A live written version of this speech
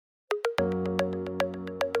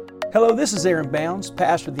Hello, this is Aaron Bounds,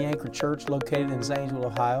 pastor of the Anchor Church located in Zanesville,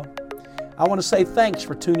 Ohio. I want to say thanks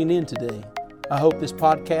for tuning in today. I hope this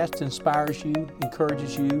podcast inspires you,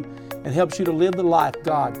 encourages you, and helps you to live the life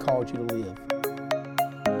God called you to live.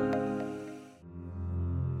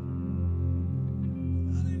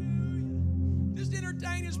 Hallelujah. Just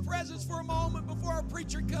entertain His presence for a moment before our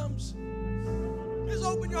preacher comes. Just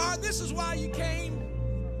open your heart. This is why you came.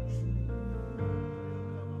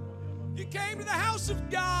 You came to the house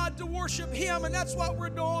of God to worship Him, and that's what we're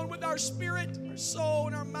doing with our spirit, our soul,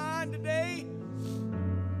 and our mind today.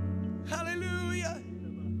 Hallelujah.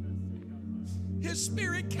 His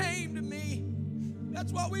Spirit came to me.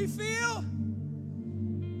 That's what we feel.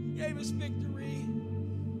 He gave us victory.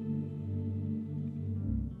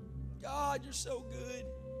 God, you're so good.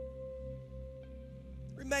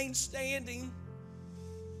 Remain standing.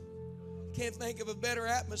 Can't think of a better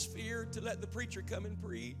atmosphere to let the preacher come and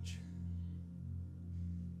preach.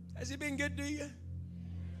 Has He been good to you?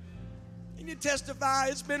 Can you testify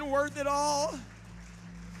it's been worth it all?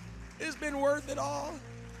 It's been worth it all.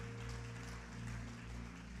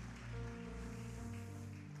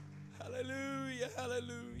 Hallelujah,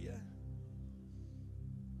 hallelujah.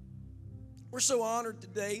 We're so honored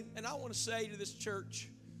today, and I want to say to this church,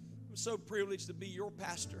 I'm so privileged to be your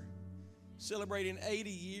pastor, celebrating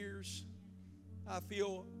 80 years. I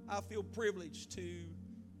feel privileged to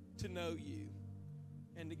know you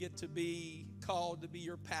and to get to be called to be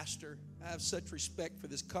your pastor. I have such respect for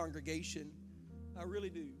this congregation. I really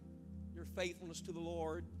do. Your faithfulness to the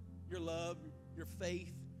Lord, your love, your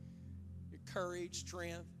faith, your courage,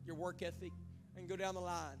 strength, your work ethic, and go down the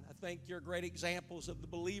line. I think you're great examples of the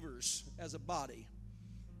believers as a body.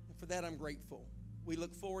 And for that, I'm grateful. We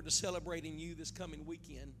look forward to celebrating you this coming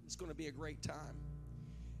weekend. It's going to be a great time.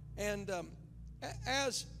 And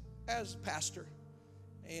as pastor,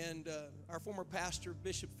 and our former pastor,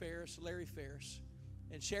 Bishop Ferris, Larry Ferris,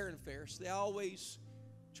 and Sharon Ferris, they always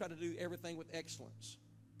try to do everything with excellence.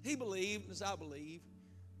 He believed, as I believe,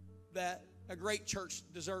 that a great church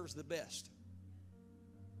deserves the best.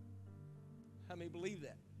 How many believe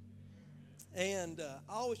that? And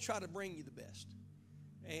I always try to bring you the best,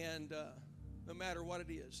 and no matter what it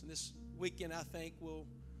is. And this weekend, I think, will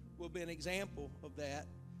be an example of that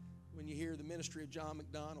when you hear the ministry of John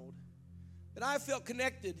McDonald. But I felt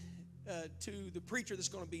connected to the preacher that's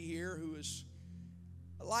going to be here, who is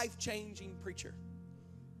a life-changing preacher.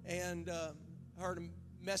 And I heard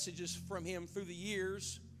messages from him through the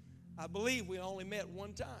years. I believe we only met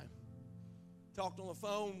one time. Talked on the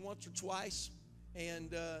phone once or twice.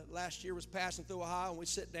 And last year was passing through Ohio, and we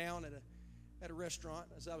sat down at a restaurant,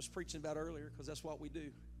 as I was preaching about earlier, because that's what we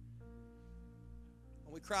do.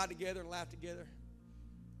 And we cried together and laughed together.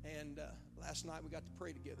 And last night we got to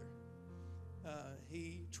pray together.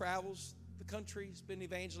 He travels the country. He's been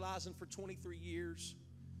evangelizing for 23 years.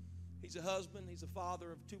 He's a husband. He's a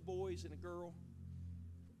father of 2 boys and a girl,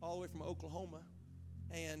 all the way from Oklahoma.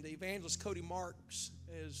 And Evangelist Cody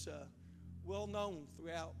is well known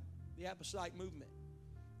throughout the apostolic movement.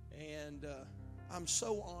 And I'm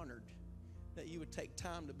so honored that you would take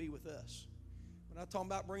time to be with us. When I'm talking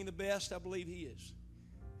about bringing the best, I believe he is.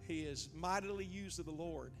 He is mightily used of the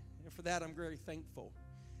Lord. And for that, I'm very thankful.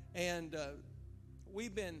 And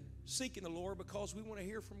we've been seeking the Lord because we want to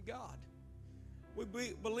hear from God. We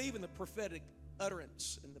believe in the prophetic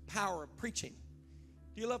utterance and the power of preaching.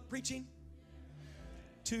 Do you love preaching?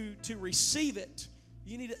 To receive it,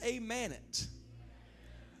 you need to amen it.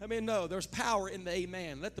 I mean, no, there's power in the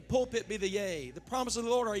amen. Let the pulpit be the yea. The promises of the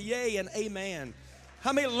Lord are yea and amen.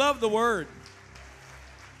 How many love the word?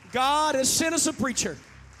 God has sent us a preacher.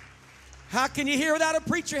 How can you hear without a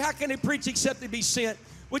preacher? How can he preach except he be sent?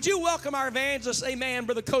 Would you welcome our evangelist, amen,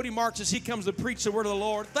 Brother Cody Marks, as he comes to preach the word of the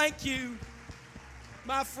Lord. Thank you,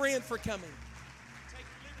 my friend, for coming. Take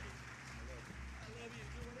liberty. I love you.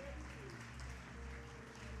 Do whatever you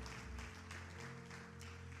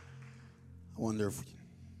do. I wonder if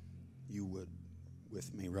you would,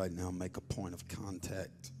 with me right now, make a point of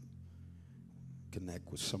contact. Connect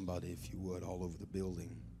with somebody, if you would, all over the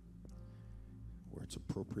building where it's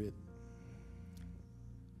appropriate.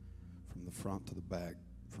 From the front to the back,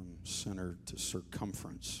 from center to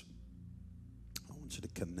circumference. I want you to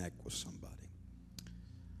connect with somebody.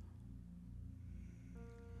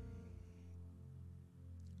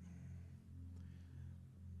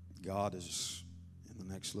 God is, in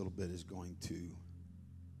the next little bit, is going to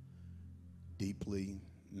deeply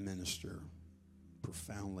minister,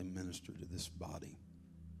 profoundly minister to this body.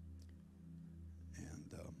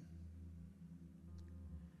 And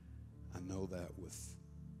I know that with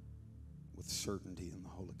certainty in the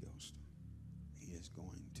Holy Ghost. He is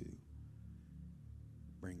going to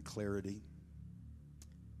bring and clarity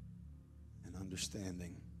and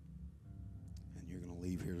understanding. And you're going to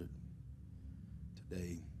leave here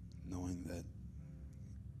today knowing that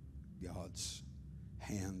God's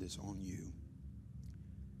hand is on you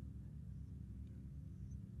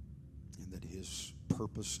and that His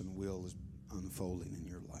purpose and will is unfolding in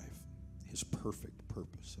your life. His perfect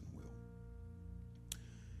purpose and will.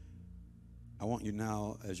 I want you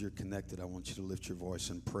now, as you're connected, I want you to lift your voice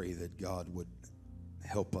and pray that God would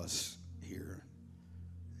help us here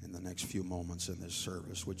in the next few moments in this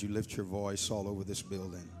service. Would you lift your voice all over this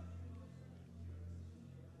building?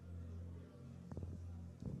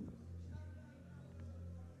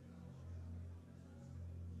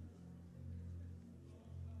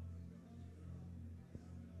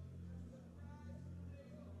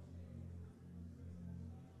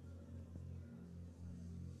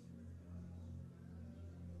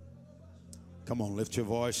 Come on, lift your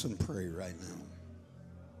voice and pray right now.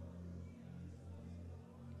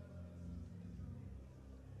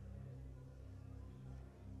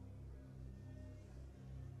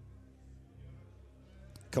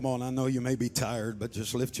 Come on, I know you may be tired, but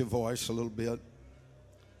just lift your voice a little bit.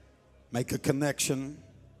 Make a connection.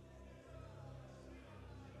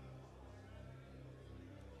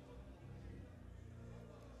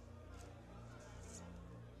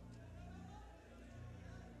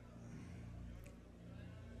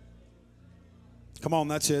 Come on,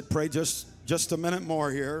 that's it. Pray just a minute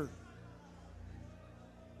more here.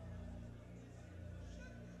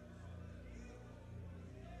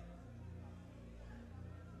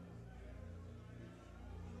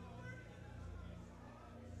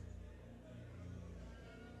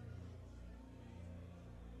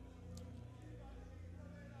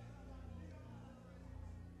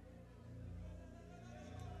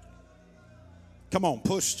 Come on,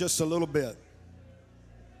 push just a little bit.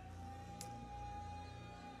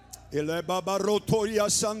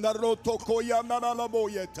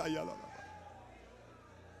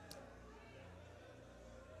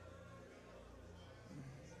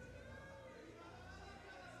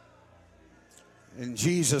 In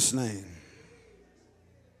Jesus' name.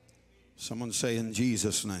 Someone say, in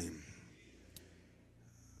Jesus' name.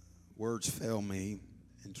 Words fail me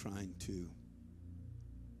in trying to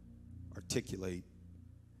articulate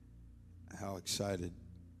how excited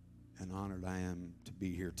and honored I am to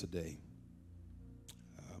be here today.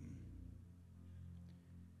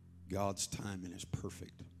 God's timing is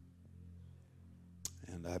perfect.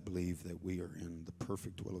 And I believe that we are in the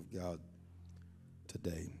perfect will of God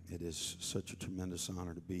today. It is such a tremendous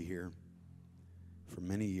honor to be here. For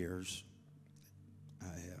many years,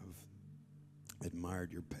 I have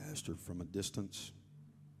admired your pastor from a distance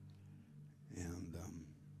and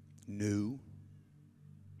knew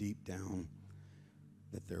deep down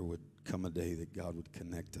that there would come a day that God would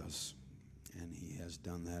connect us. And He has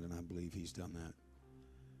done that, and I believe He's done that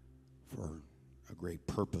for a great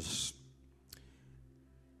purpose.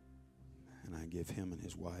 And I give him and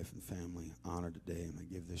his wife and family honor today, and I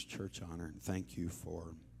give this church honor, and thank you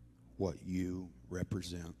for what you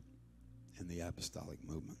represent in the apostolic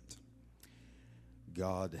movement.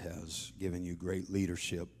 God has given you great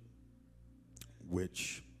leadership,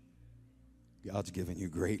 which God's given you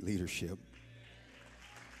great leadership.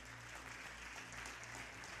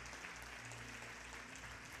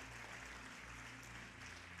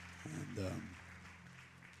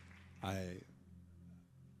 And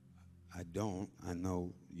I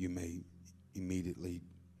know you may immediately,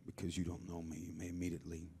 because you don't know me, you may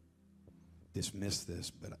immediately dismiss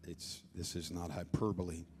this, but this is not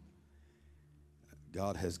hyperbole.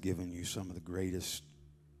 God has given you some of the greatest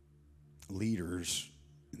leaders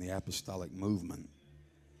in the apostolic movement.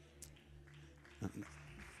 And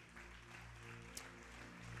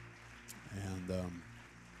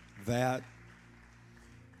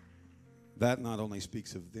that not only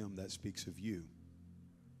speaks of them, that speaks of you.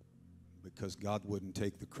 Because God wouldn't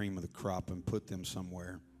take the cream of the crop and put them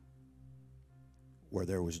somewhere where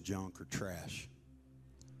there was junk or trash.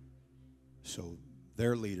 So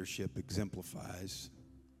their leadership exemplifies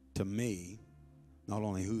to me not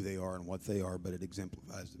only who they are and what they are, but it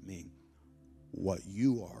exemplifies to me what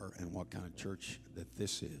you are and what kind of church that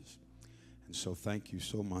this is. And so thank you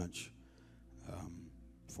so much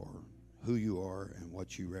for who you are and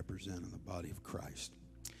what you represent in the body of Christ.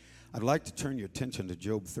 I'd like to turn your attention to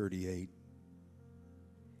Job 38.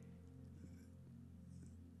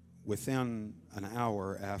 Within an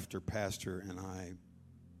hour after Pastor and I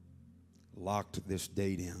locked this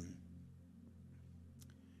date in,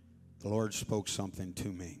 the Lord spoke something to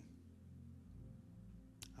me.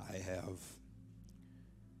 I have,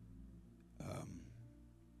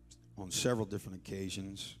 on several different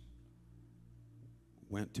occasions,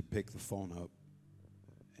 went to pick the phone up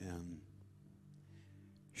and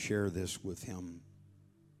share this with him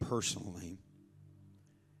personally.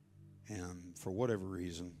 And for whatever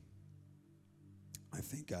reason, I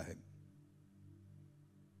think I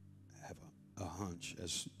have a hunch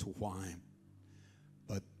as to why.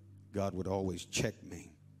 But God would always check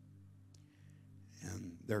me.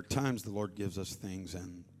 And there are times the Lord gives us things,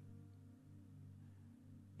 and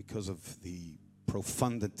because of the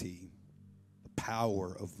profundity, the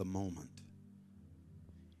power of the moment,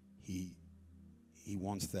 He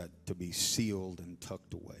wants that to be sealed and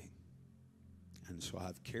tucked away. And so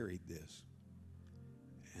I've carried this.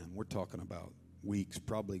 And we're talking about weeks,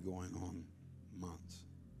 probably going on months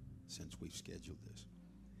since we've scheduled this.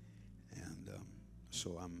 And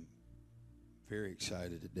so I'm very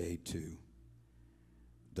excited today to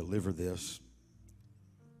deliver this.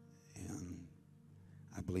 And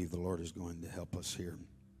I believe the Lord is going to help us here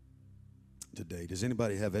today. Does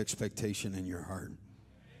anybody have expectation in your heart?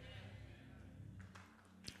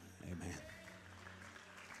 Amen.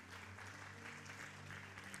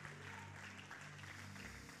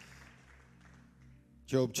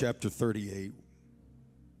 Job chapter 38.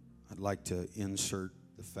 I'd like to insert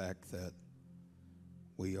the fact that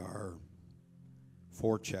we are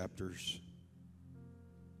 4 chapters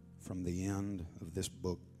from the end of this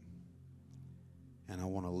book. And I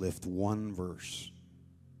want to lift one verse.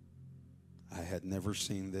 I had never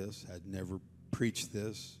seen this. I'd never preached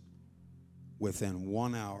this. Within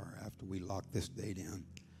 1 hour after we locked this date in,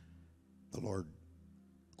 the Lord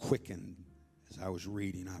quickened. As I was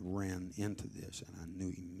reading, I ran into this, and I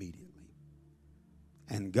knew immediately.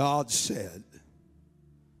 And God said,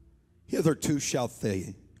 hitherto shalt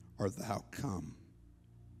thou come,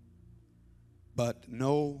 but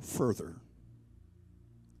no further.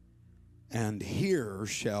 And here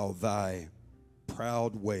shall thy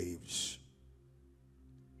proud waves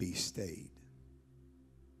be stayed.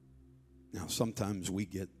 Now, sometimes we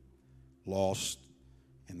get lost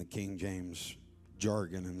in the King James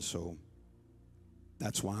jargon, and so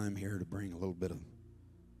that's why I'm here, to bring a little bit of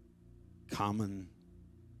common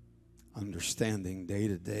understanding,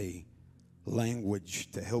 day-to-day language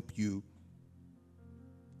to help you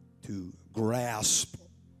to grasp.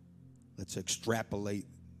 Let's extrapolate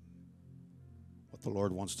what the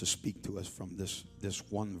Lord wants to speak to us from this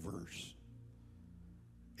one verse.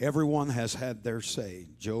 Everyone has had their say.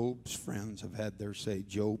 Job's friends have had their say.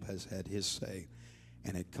 Job has had his say.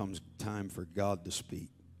 And it comes time for God to speak.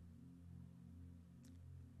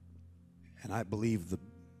 And I believe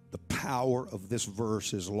the power of this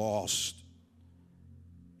verse is lost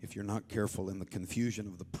if you're not careful in the confusion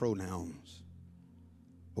of the pronouns.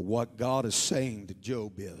 But what God is saying to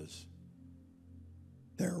Job is,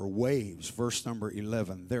 there are waves. Verse number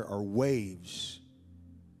 11, there are waves.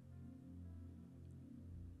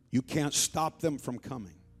 You can't stop them from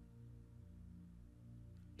coming.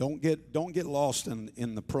 Don't get lost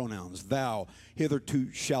in the pronouns. Thou,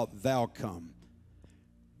 hitherto shalt thou come.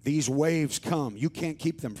 These waves come. You can't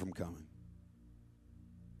keep them from coming.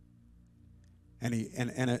 And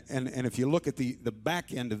if you look at the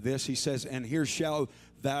back end of this, he says, and here shall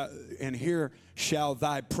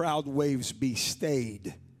thy proud waves be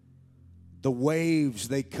stayed. The waves,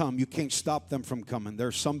 they come. You can't stop them from coming. There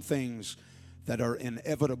are some things that are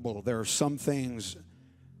inevitable. There are some things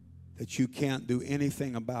that you can't do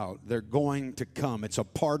anything about. They're going to come. It's a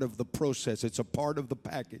part of the process. It's a part of the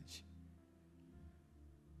package.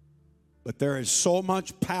 But there is so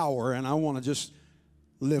much power, and I want to just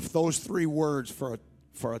lift those 3 words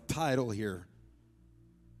for a title here.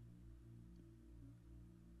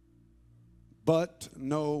 But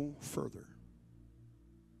no further.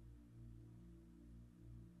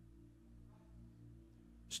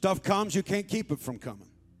 Stuff comes, you can't keep it from coming.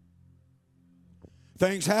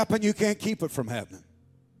 Things happen, you can't keep it from happening.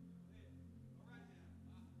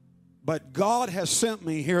 But God has sent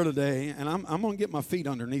me here today, and I'm going to get my feet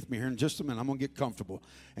underneath me here in just a minute. I'm going to get comfortable.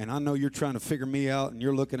 And I know you're trying to figure me out, and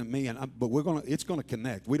you're looking at me, but it's going to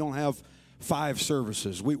connect. We don't have 5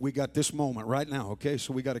 services. We got this moment right now, okay?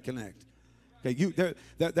 So we got to connect. Okay,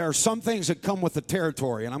 there are some things that come with the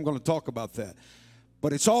territory, and I'm going to talk about that.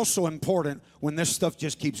 But it's also important when this stuff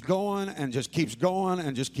just keeps going and just keeps going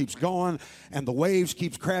and just keeps going, and the waves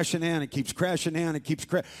keeps crashing in and keeps crashing in and keeps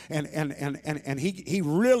and he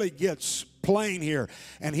really gets plane here,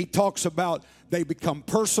 and he talks about they become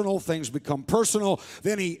personal, things become personal.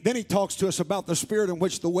 Then he talks to us about the spirit in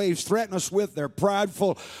which the waves threaten us with. They're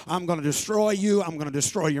prideful. I'm going to destroy you. I'm going to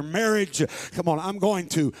destroy your marriage. Come on, I'm going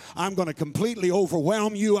to completely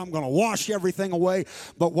overwhelm you. I'm going to wash everything away.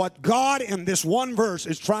 But what God in this one verse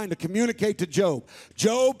is trying to communicate to Job,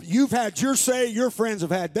 you've had your say, your friends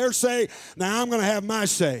have had their say. Now I'm going to have my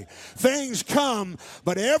say. Things come,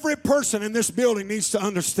 but every person in this building needs to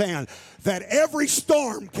understand that every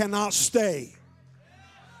storm cannot stay.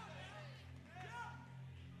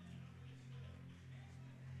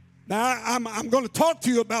 Now, I'm going to talk to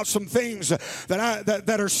you about some things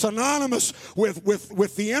that are synonymous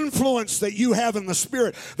with the influence that you have in the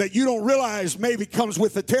Spirit that you don't realize maybe comes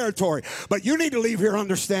with the territory. But you need to leave here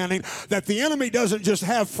understanding that the enemy doesn't just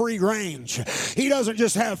have free range. He doesn't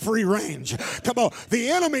just have free range. Come on. The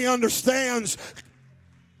enemy understands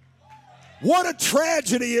what a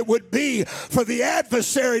tragedy it would be for the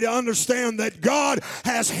adversary to understand that God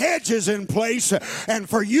has hedges in place and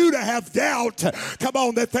for you to have doubt, come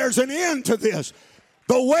on, that there's an end to this.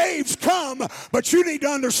 The waves come, but you need to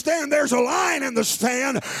understand there's a line in the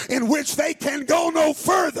sand in which they can go no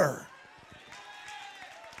further.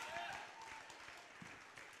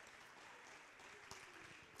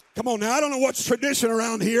 Come on now, I don't know what's tradition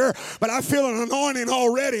around here, but I feel an anointing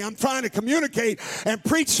already. I'm trying to communicate and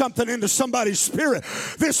preach something into somebody's spirit.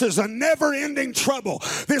 This is a never-ending trouble.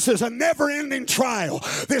 This is a never-ending trial.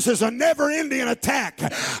 This is a never-ending attack.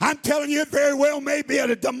 I'm telling you, it very well may be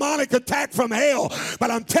a demonic attack from hell,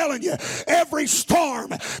 but I'm telling you, every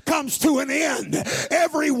storm comes to an end.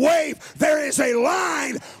 Every wave, there is a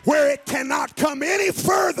line where it cannot come any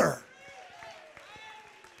further.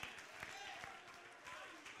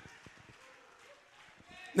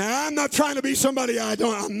 Now, I'm not trying to be somebody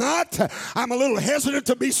I'm not. I'm a little hesitant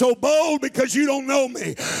to be so bold because you don't know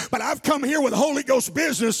me. But I've come here with Holy Ghost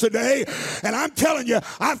business today, and I'm telling you,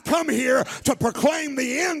 I've come here to proclaim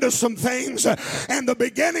the end of some things and the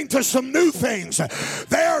beginning to some new things.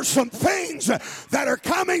 There are some things that are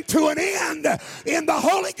coming to an end in the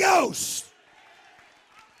Holy Ghost.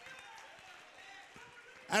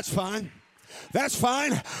 That's fine. That's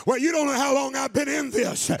fine. Well, you don't know how long I've been in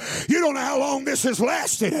this. You don't know how long this has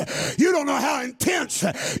lasted. You don't know how intense.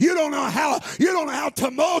 You don't know how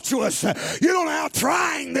tumultuous. You don't know how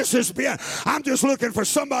trying this has been. I'm just looking for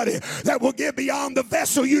somebody that will get beyond the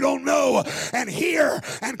vessel you don't know and hear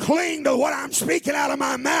and cling to what I'm speaking out of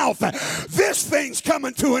my mouth. This thing's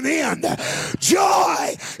coming to an end.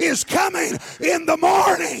 Joy is coming in the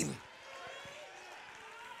morning.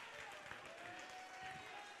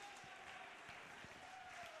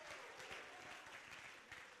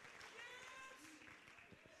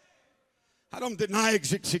 I don't deny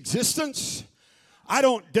its existence. I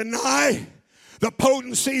don't deny the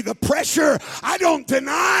potency, the pressure. I don't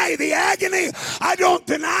deny the agony. I don't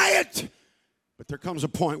deny it. But there comes a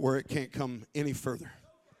point where it can't come any further,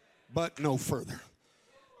 but no further.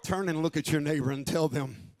 Turn and look at your neighbor and tell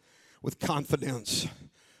them with confidence,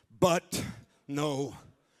 but no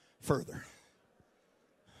further.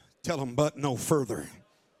 Tell them, but no further.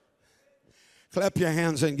 Clap your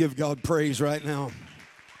hands and give God praise right now.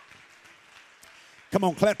 Come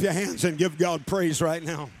on, clap your hands and give God praise right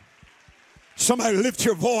now. Somebody lift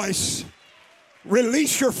your voice.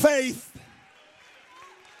 Release your faith.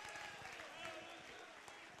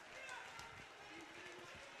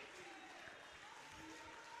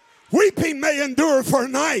 Weeping may endure for a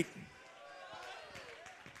night.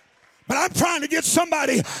 But I'm trying to get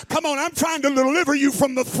somebody, come on, I'm trying to deliver you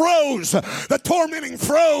from the throes, the tormenting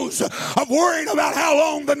throes of worrying about how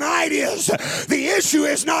long the night is. The issue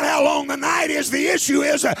is not how long the night is. The issue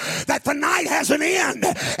is that the night has an end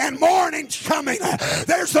and morning's coming.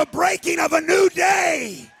 There's the breaking of a new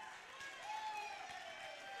day.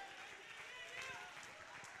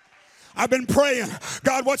 I've been praying,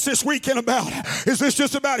 God, what's this weekend about? Is this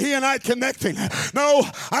just about he and I connecting? No,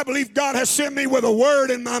 I believe God has sent me with a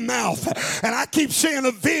word in my mouth. And I keep seeing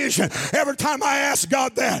a vision every time I ask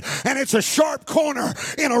God that. And it's a sharp corner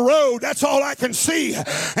in a road. That's all I can see.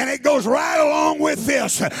 And it goes right along with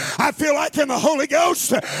this. I feel like in the Holy Ghost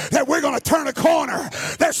that we're going to turn a corner.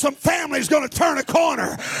 There's some families going to turn a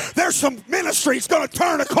corner. There's some ministries going to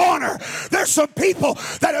turn a corner. There's some people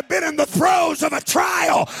that have been in the throes of a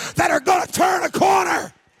trial that are going to turn a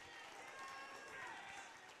corner.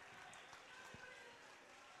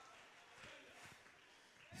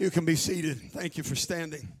 You can be seated. Thank you for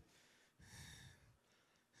standing.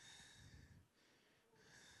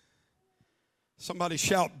 Somebody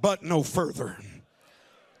shout, but no further.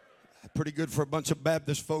 Pretty good for a bunch of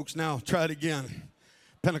Baptist folks. Now try it again.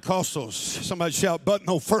 Pentecostals, somebody shout, but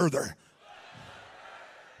no further.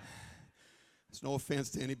 It's no offense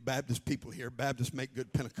to any Baptist people here. Baptists make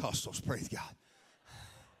good Pentecostals. Praise God.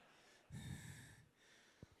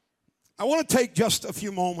 I want to take just a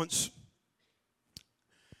few moments.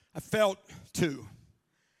 I felt to.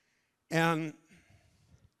 And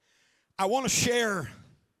I want to share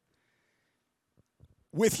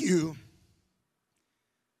with you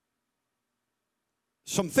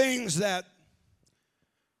some things that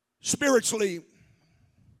spiritually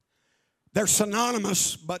they're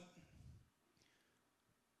synonymous, but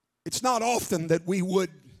it's not often that we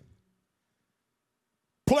would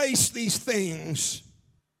place these things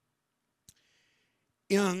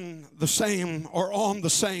in the same or on the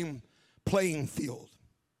same playing field.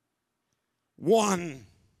 One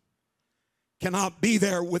cannot be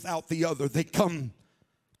there without the other. They come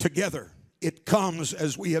together. It comes,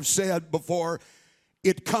 as we have said before,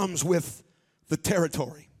 it comes with the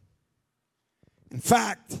territory. In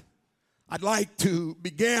fact, I'd like to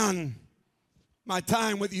begin my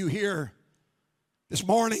time with you here this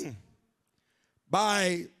morning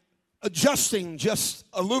by adjusting just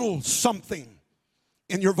a little something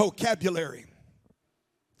in your vocabulary.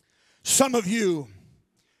 Some of you,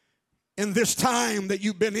 in this time that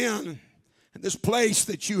you've been in this place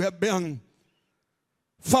that you have been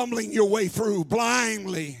fumbling your way through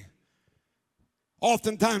blindly,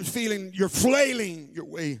 oftentimes feeling you're flailing your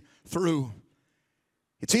way through.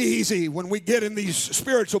 It's easy when we get in these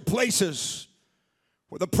spiritual places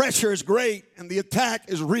where the pressure is great and the attack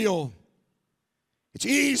is real. It's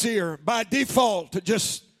easier by default to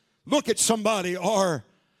just look at somebody or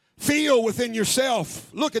feel within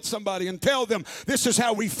yourself. Look at somebody and tell them, this is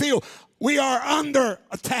how we feel. We are under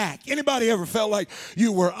attack. Anybody ever felt like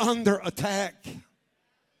you were under attack?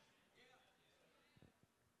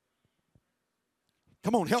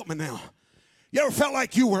 Come on, help me now. You ever felt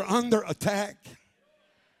like you were under attack?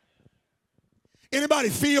 Anybody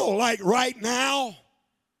feel like right now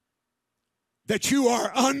that you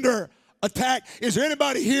are under attack? Is there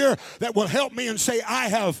anybody here that will help me and say, I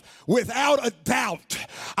have, without a doubt,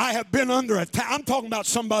 I have been under attack? I'm talking about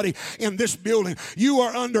somebody in this building. You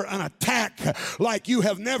are under an attack like you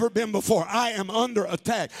have never been before. I am under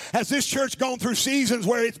attack. Has this church gone through seasons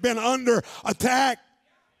where it's been under attack?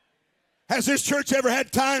 Has this church ever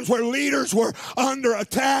had times where leaders were under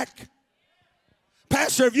attack?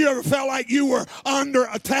 Pastor, have you ever felt like you were under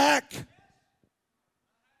attack?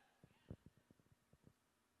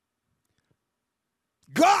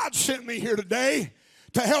 God sent me here today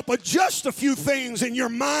to help adjust a few things in your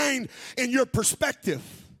mind and your perspective.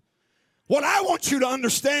 What I want you to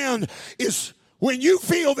understand is when you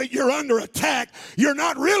feel that you're under attack, you're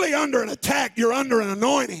not really under an attack, you're under an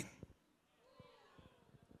anointing.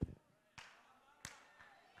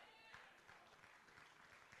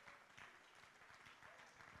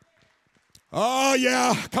 Oh,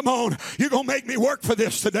 yeah, come on. You're going to make me work for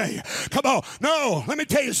this today. Come on. No, let me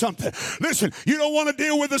tell you something. Listen, you don't want to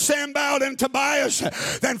deal with the Sanballat and Tobias?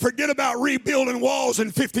 Then forget about rebuilding walls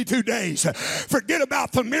in 52 days. Forget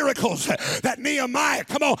about the miracles that Nehemiah,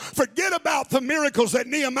 come on, forget about the miracles that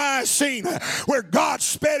Nehemiah seen where God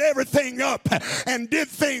sped everything up and did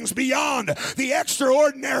things beyond the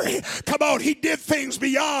extraordinary. Come on, he did things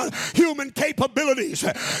beyond human capabilities.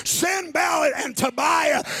 Sanballat and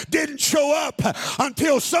Tobiah didn't show up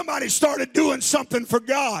until somebody started doing something for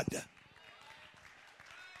God.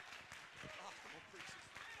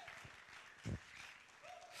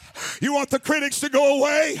 You want the critics to go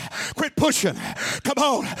away? Quit pushing. Come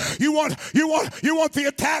on. You want the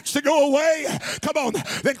attacks to go away? Come on.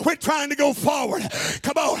 Then quit trying to go forward.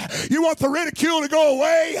 Come on. You want the ridicule to go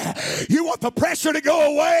away? You want the pressure to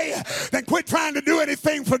go away? Then quit trying to do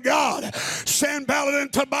anything for God. Sanballat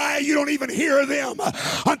and Tobiah, you don't even hear them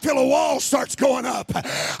until a wall starts going up.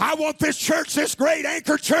 I want this church, this great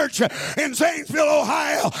anchor church in Zanesville,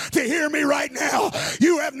 Ohio, to hear me right now.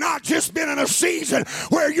 You have not just been in a season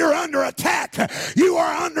where you're under attack. You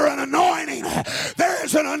are under an anointing. There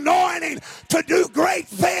is an anointing to do great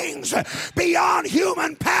things beyond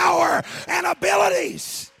human power and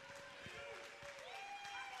abilities.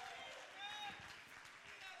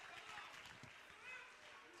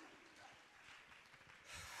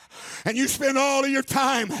 And you spend all of your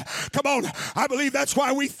time. Come on. I believe that's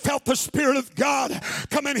why we felt the Spirit of God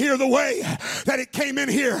come in here the way that it came in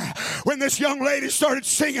here. when this young lady started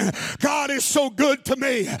singing, God is so good to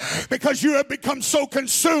me, because you have become so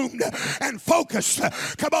consumed and focused,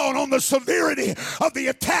 come on the severity of the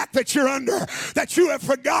attack that you're under, that you have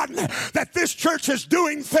forgotten that this church is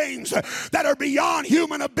doing things that are beyond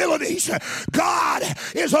human abilities. God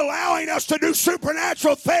is allowing us to do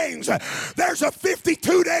supernatural things. There's a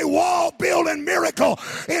 52-day wall building miracle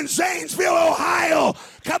in Zanesville, Ohio.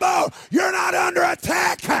 Come on, you're not under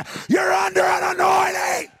attack. You're under an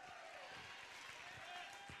anointing.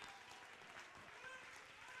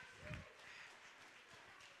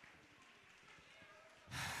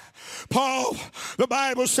 Paul, the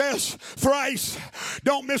Bible says thrice.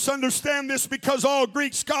 Don't misunderstand this, because all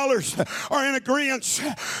Greek scholars are in agreement.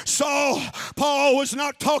 Paul was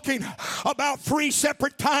not talking about 3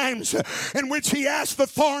 separate times in which he asked the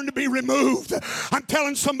thorn to be removed. I'm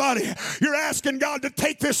telling somebody, you're asking God to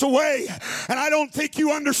take this away, and I don't think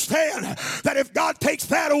you understand that if God takes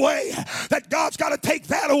that away, that God's got to take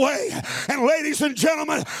that away. And ladies and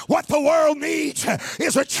gentlemen, what the world needs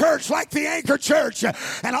is a church like the Anchor Church.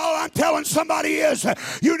 And all I'm telling somebody is,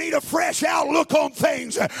 you need a fresh outlook on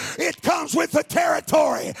things. It comes with the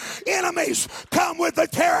territory. Enemies come with the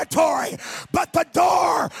territory. But the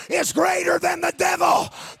door is greater than the devil.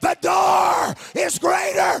 The door is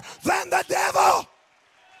greater than the devil.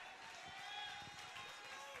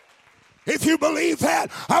 If you believe that,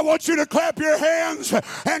 I want you to clap your hands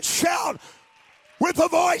and shout with a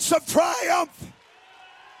voice of triumph.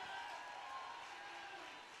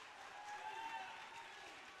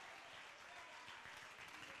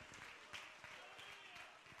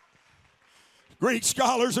 Greek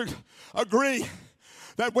scholars agree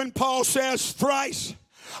that when Paul says thrice,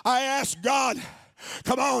 I asked God,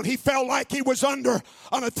 come on, he felt like he was under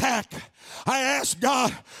an attack. I asked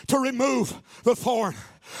God to remove the thorn.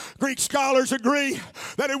 Greek scholars agree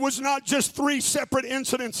that it was not just 3 separate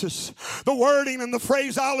incidences. The wording and the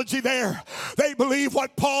phraseology there, they believe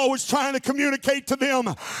what Paul was trying to communicate to them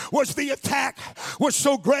was the attack was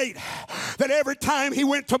so great that every time he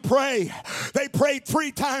went to pray, they prayed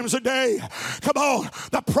 3 times a day. Come on,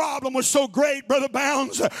 the problem was so great, Brother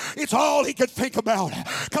Bounds, it's all he could think about.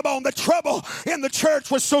 Come on, the trouble in the church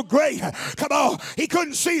was so great. Come on, he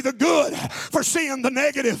couldn't see the good for seeing the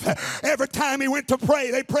negative. Every time he went to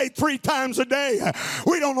pray, they prayed 3 times a day.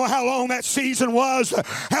 We don't know how long that season was.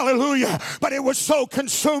 Hallelujah. But it was so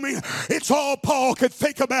consuming. It's all Paul could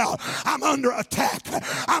think about. I'm under attack.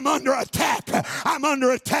 I'm under attack. I'm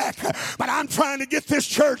under attack. But I'm trying to get this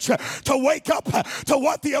church to wake up to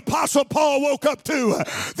what the Apostle Paul woke up to.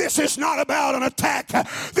 This is not about an attack.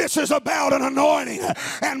 This is about an anointing.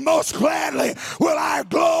 And most gladly will I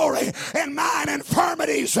glory in mine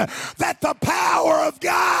infirmities, that the power of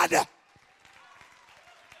God.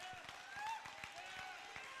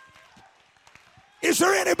 Is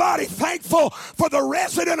there anybody thankful for the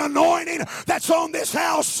resident anointing that's on this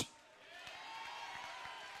house?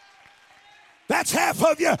 That's half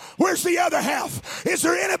of you. Where's the other half? Is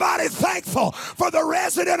there anybody thankful for the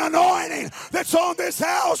resident anointing that's on this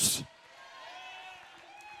house?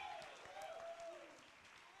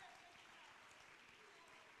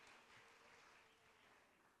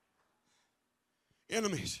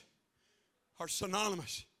 Enemies are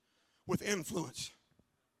synonymous with influence.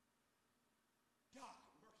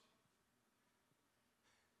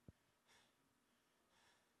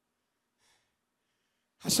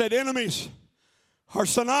 I said enemies are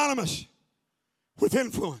synonymous with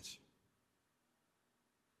influence.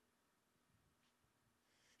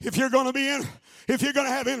 If you're going to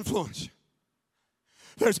have influence,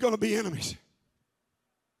 there's going to be enemies.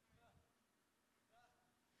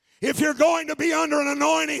 If you're going to be under an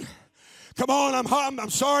anointing, come on, I'm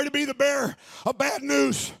sorry to be the bearer of bad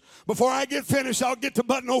news. Before I get finished, I'll get to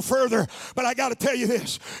but no further. But I got to tell you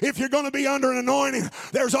this. If you're going to be under an anointing,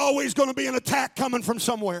 there's always going to be an attack coming from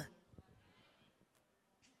somewhere.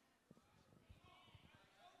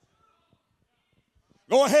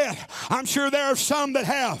 Go ahead. I'm sure there are some that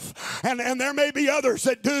have, and there may be others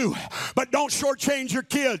that do, but don't shortchange your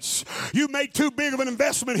kids. You made too big of an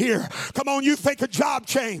investment here. Come on, you think a job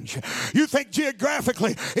change. You think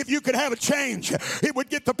geographically, if you could have a change, it would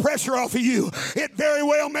get the pressure off of you. It very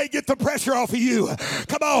well may get the pressure off of you.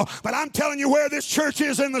 Come on, but I'm telling you where this church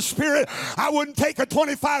is in the spirit, I wouldn't take a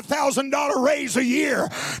 $25,000 raise a year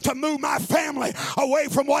to move my family away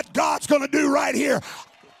from what God's going to do right here.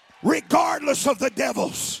 Regardless of the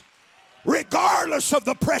devils, regardless of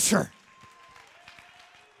the pressure.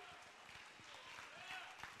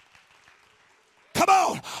 Come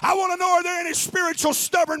on, I want to know, are there any spiritual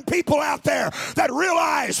stubborn people out there that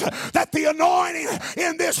realize that the anointing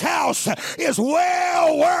in this house is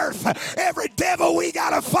well worth every devil we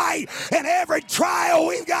got to fight and every trial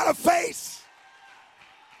we've got to face?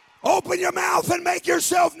 Open your mouth and make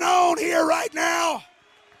yourself known here right now.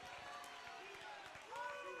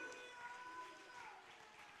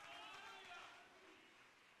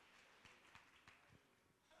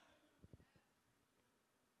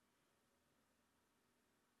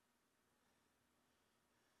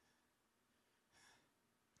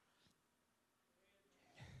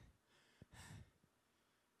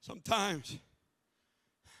 Sometimes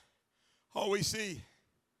all we see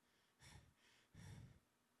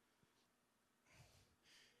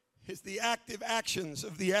is the active actions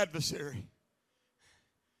of the adversary.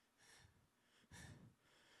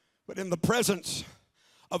 But in the presence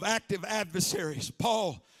of active adversaries,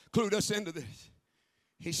 Paul clued us into this.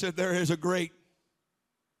 He said there is a great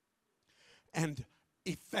and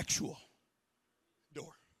effectual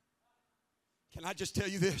door. Can I just tell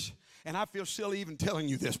you this? And I feel silly even telling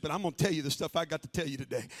you this, but I'm going to tell you the stuff I got to tell you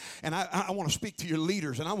today. And I want to speak to your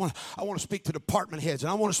leaders, and I want to speak to department heads, and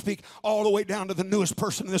I want to speak all the way down to the newest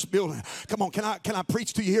person in this building. Come on, can I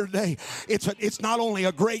preach to you here today? It's not only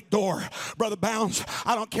a great door, Brother Bounds.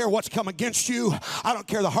 I don't care what's come against you. I don't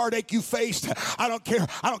care the heartache you faced. I don't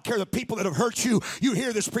care the people that have hurt you. You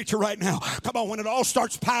hear this preacher right now. Come on, when it all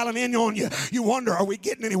starts piling in on you, you wonder, are we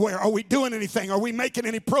getting anywhere? Are we doing anything? Are we making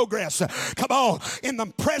any progress? Come on, in the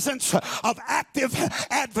presence of active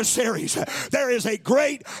adversaries, there is a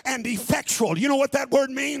great and effectual. You know what that word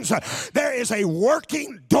means? There is a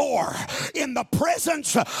working door. In the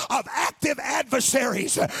presence of active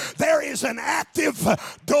adversaries, there is an active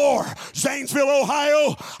door. Zanesville,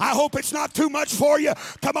 Ohio, I hope it's not too much for you.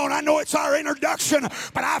 Come on, I know it's our introduction,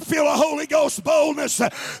 but I feel a Holy Ghost boldness.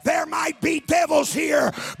 There might be devils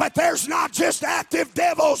here, but there's not just active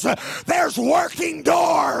devils. There's working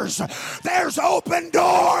doors. There's open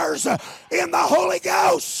doors in the Holy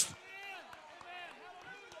Ghost.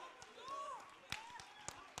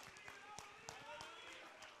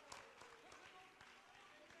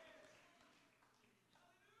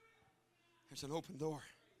 There's an open door.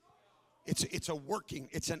 It's a working,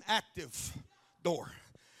 it's an active door.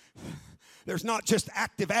 There's not just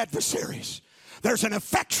active adversaries. There's an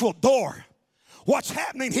effectual door. What's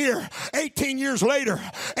happening here 18 years later,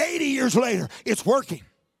 80 years later, it's working.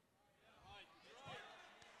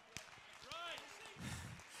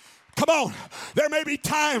 Come on, there may be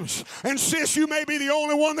times, and sis, you may be the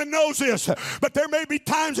only one that knows this, but there may be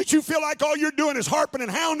times that you feel like all you're doing is harping and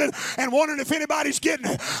hounding and wondering if anybody's getting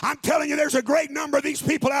it. I'm telling you, there's a great number of these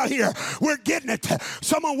people out here. We're getting it.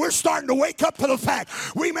 We're starting to wake up to the fact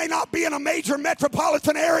we may not be in a major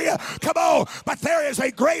metropolitan area, come on, but there is a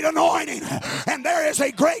great anointing, and there is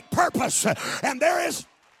a great purpose, and there is...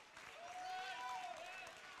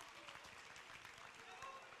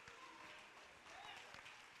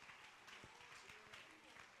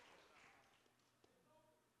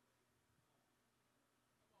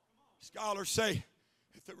 Scholars say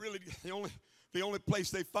if the only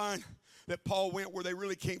place they find that Paul went where they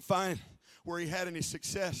really can't find where he had any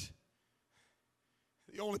success,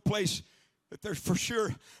 the only place that there's for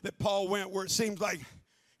sure that Paul went where it seems like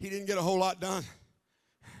he didn't get a whole lot done,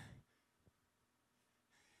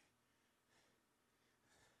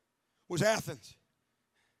 was Athens.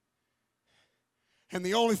 And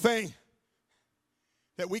the only thing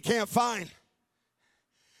that we can't find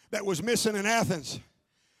that was missing in Athens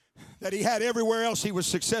that he had everywhere else he was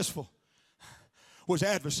successful was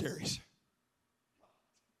adversaries.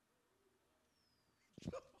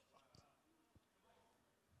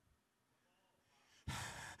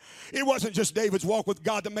 It wasn't just David's walk with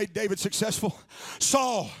God that made David successful.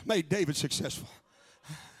 Saul made David successful.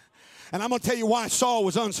 And I'm going to tell you why Saul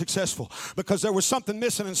was unsuccessful. Because there was something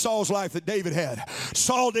missing in Saul's life that David had.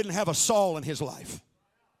 Saul didn't have a Saul in his life.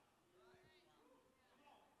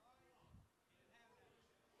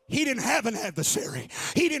 He didn't have an adversary.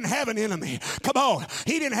 He didn't have an enemy. Come on.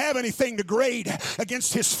 He didn't have anything to grade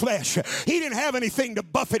against his flesh. He didn't have anything to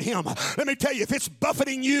buffet him. Let me tell you, if it's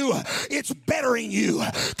buffeting you, it's bettering you.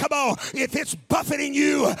 Come on. If it's buffeting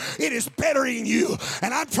you, it is bettering you.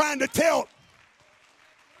 And I'm trying to tell...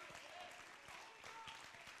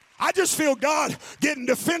 I just feel God getting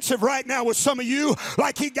defensive right now with some of you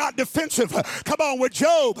like he got defensive. Come on, with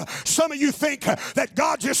Job. Some of you think that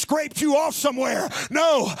God just scraped you off somewhere.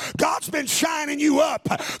 No, God's been shining you up.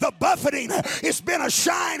 The buffeting, it's been a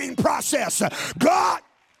shining process. God.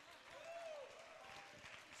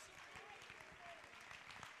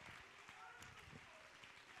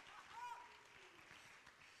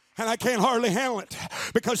 And I can't hardly handle it.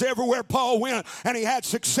 because everywhere Paul went and he had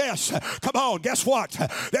success, come on, guess what?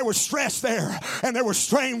 There was stress there and there was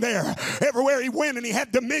strain there. Everywhere he went and he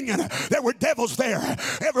had dominion, there were devils there.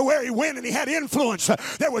 Everywhere he went and he had influence,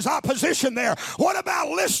 there was opposition there. What about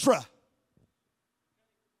Lystra?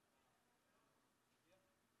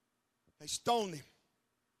 They stoned him.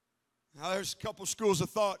 Now there's a couple schools of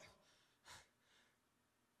thought.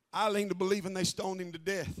 I lean to believing they stoned him to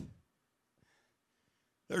death.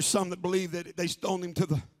 There's some that believe that they stoned him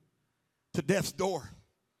to death's door.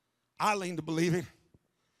 I lean to believing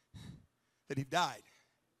that he died.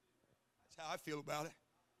 That's how I feel about it.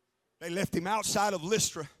 They left him outside of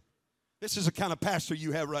Lystra. This is the kind of pastor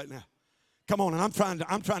you have right now. Come on, and I'm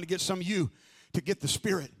trying to get some of you to get the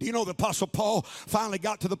Spirit. Do you know the Apostle Paul finally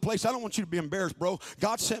got to the place? I don't want you to be embarrassed, bro.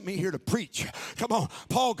 God sent me here to preach. Come on.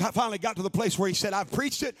 Paul finally got to the place where he said, I've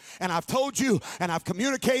preached it, and I've told you, and I've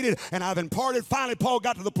communicated, and I've imparted. Finally, Paul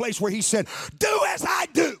got to the place where he said, do as I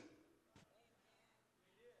do.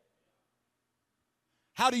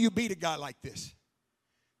 How do you beat a guy like this?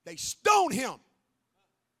 They stone him.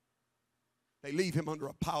 They leave him under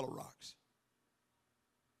a pile of rocks.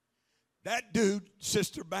 That dude,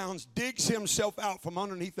 Sister Bounds, digs himself out from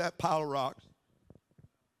underneath that pile of rocks.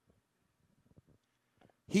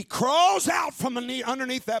 He crawls out from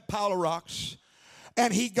underneath that pile of rocks,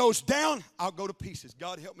 and he goes down. I'll go to pieces.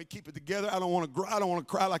 God help me keep it together. I don't want to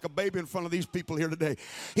cry like a baby in front of these people here today.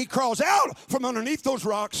 He crawls out from underneath those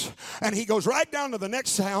rocks, and he goes right down to the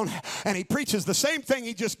next town, and he preaches the same thing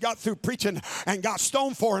he just got through preaching and got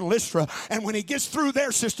stoned for in Lystra. And when he gets through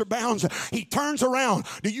there, Sister Bounds, he turns around.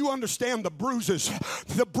 Do you understand the bruises?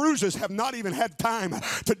 The bruises have not even had time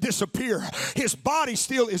to disappear. His body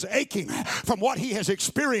still is aching from what he has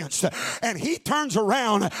experienced. And he turns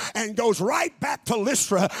around and goes right back to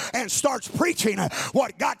Lystra and starts preaching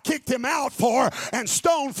what God kicked him out for and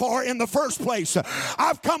stoned for in the first place.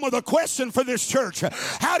 I've come with a question for this church.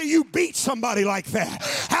 How do you beat somebody like that?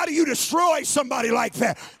 How do you destroy somebody like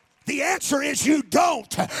that? The answer is you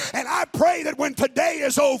don't. And I pray that when today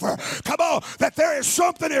is over, come on, that there is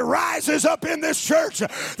something that rises up in this church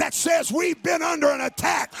that says we've been under an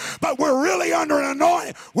attack, but we're really under an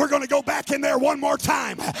anointing. We're going to go back in there one more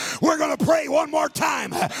time. We're going to pray one more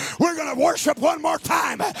time. We're going to worship one more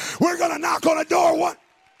time. We're going to knock on a door one.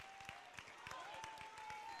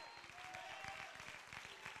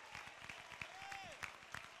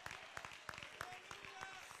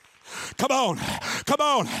 Come on, come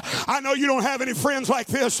on. I know you don't have any friends like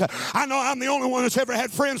this. I know I'm the only one that's ever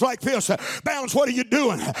had friends like this. Bounds, what are you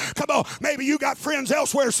doing? Come on, maybe you got friends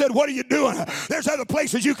elsewhere who said, what are you doing? There's other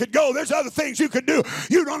places you could go. There's other things you could do.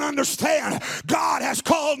 You don't understand. God has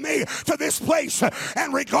called me to this place,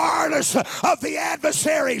 and regardless of the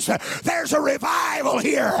adversaries, there's a revival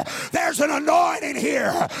here. There's an anointing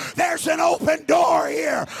here. There's an open door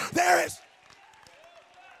here. There is.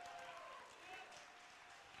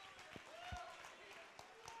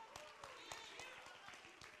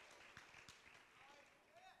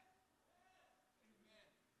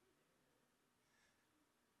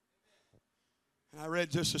 I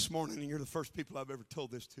read just this morning, and you're the first people I've ever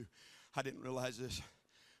told this to. I didn't realize this,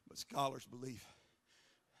 but scholars believe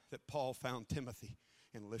that Paul found Timothy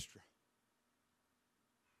in Lystra.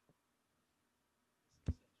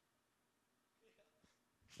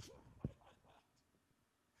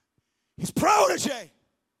 His protege,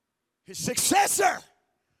 his successor.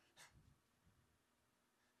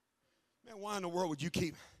 Man, why in the world would you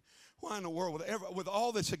keep... Why in the world, with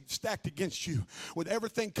all that's stacked against you, with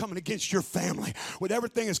everything coming against your family, with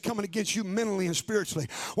everything that's coming against you mentally and spiritually,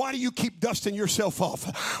 why do you keep dusting yourself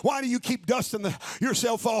off? Why do you keep dusting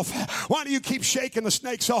yourself off? Why do you keep shaking the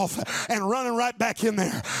snakes off and running right back in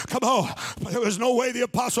there? Come on. There was no way the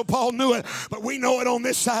Apostle Paul knew it, but we know it on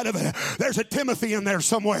this side of it. There's a Timothy in there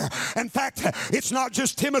somewhere. In fact, it's not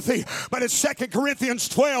just Timothy, but it's 2 Corinthians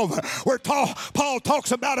 12, where Paul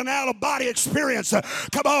talks about an out-of-body experience.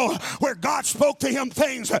 Come on. Where God spoke to him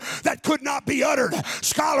things that could not be uttered.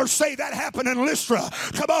 Scholars say that happened in Lystra.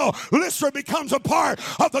 Come on, Lystra becomes a part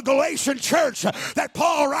of the Galatian church that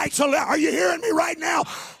Paul writes a letter. Are you hearing me right now?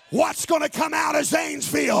 What's going to come out of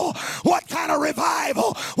Zanesville? What kind of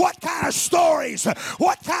revival? What kind of stories?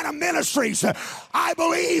 What kind of ministries? I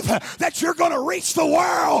believe that you're going to reach the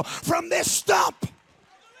world from this stump.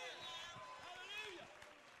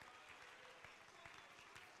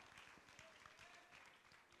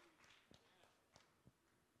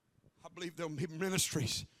 I believe there'll be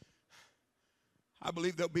ministries. I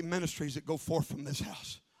believe there'll be ministries that go forth from this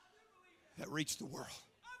house that reach the world.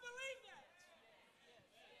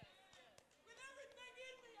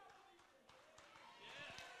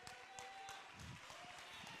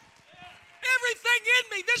 Everything in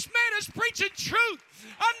me. This man is preaching truth.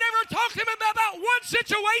 I've never talked to him about one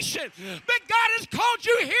situation, but God has called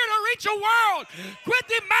you here to reach a world. Quit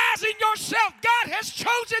demising yourself. God has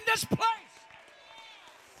chosen this place.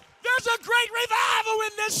 There's a great revival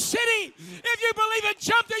in this city. If you believe it,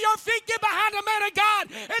 jump to your feet, get behind the man of God,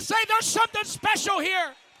 and say there's something special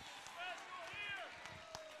here.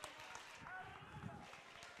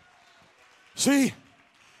 See,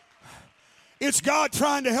 it's God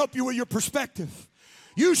trying to help you with your perspective.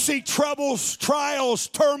 You see troubles, trials,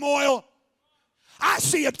 turmoil. I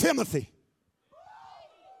see a Timothy.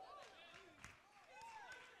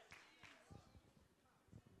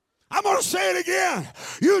 I'm going to say it again.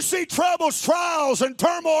 You see troubles, trials, and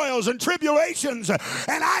turmoils and tribulations, and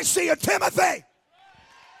I see a Timothy.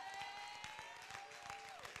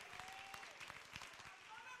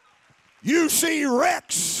 You see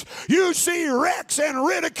wrecks and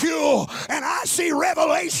ridicule, and I see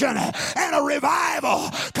revelation and a revival.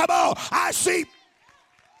 Come on, I see.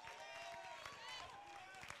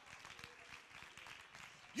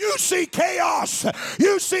 You see chaos.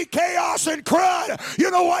 You see chaos and crud.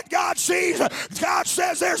 You know what God sees? God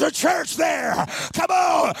says there's a church there. Come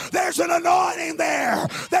on, there's an anointing there.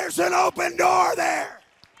 There's an open door there.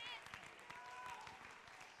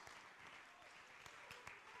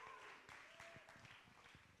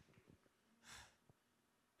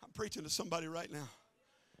 I'm preaching to somebody right now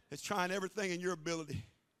that's trying everything in your ability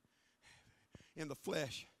in the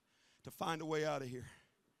flesh to find a way out of here.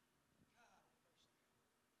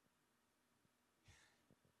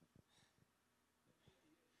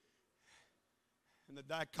 And the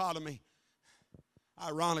dichotomy,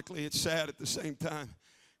 ironically, it's sad at the same time.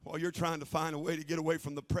 While you're trying to find a way to get away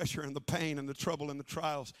from the pressure and the pain and the trouble and the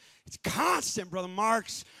trials, it's constant, Brother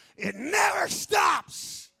Marks. It never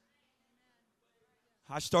stops.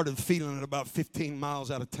 I started feeling it about 15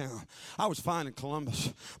 miles out of town. I was fine in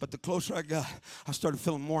Columbus, but the closer I got, I started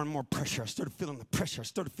feeling more and more pressure. I started feeling the pressure. I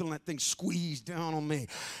started feeling that thing squeezed down on me.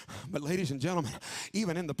 But ladies and gentlemen,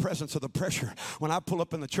 even in the presence of the pressure, when I pull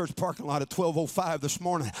up in the church parking lot at 12:05 this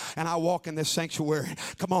morning and I walk in this sanctuary,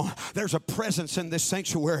 come on, there's a presence in this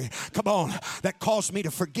sanctuary, come on, that caused me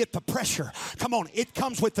to forget the pressure. Come on, it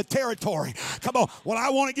comes with the territory. Come on, well, I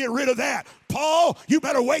want to get rid of that. Paul, you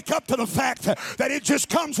better wake up to the fact that it just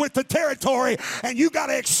comes with the territory, and you got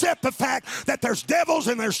to accept the fact that there's devils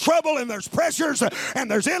and there's trouble and there's pressures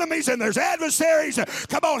and there's enemies and there's adversaries.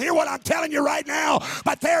 Come on, hear what I'm telling you right now.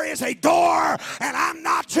 But there is a door, and I'm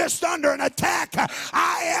not just under an attack.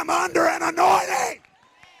 I am under an anointing.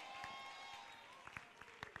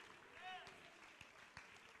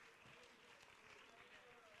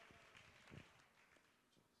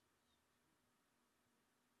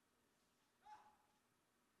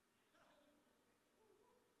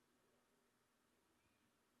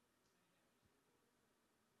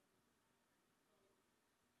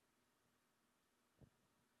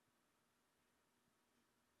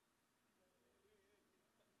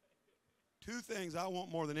 Two things I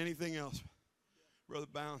want more than anything else, Brother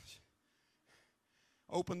Bounce.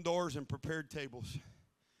 Open doors and prepared tables.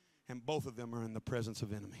 And both of them are in the presence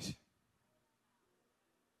of enemies.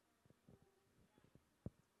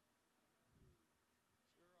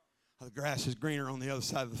 The grass is greener on the other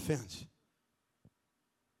side of the fence.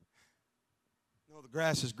 No, the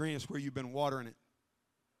grass is greenest where you've been watering it.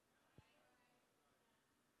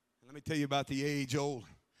 And let me tell you about the age-old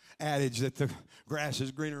adage that the grass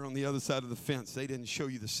is greener on the other side of the fence. They didn't show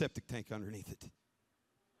you the septic tank underneath it.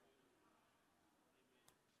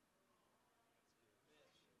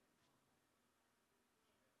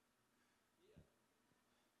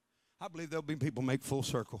 I believe there'll be people make full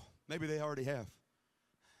circle. Maybe they already have.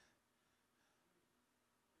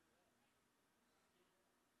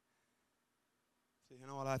 So you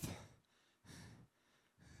know what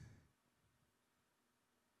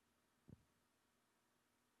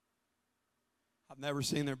I've never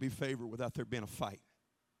seen there be favor without there being a fight.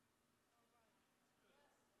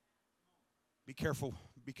 Be careful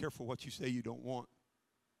what you say you don't want.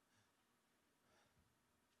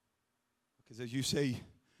 Because as you're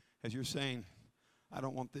saying, I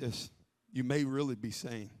don't want this, you may really be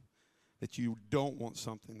saying that you don't want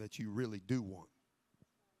something that you really do want.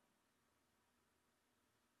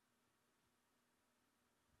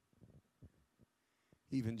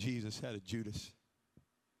 Even Jesus had a Judas.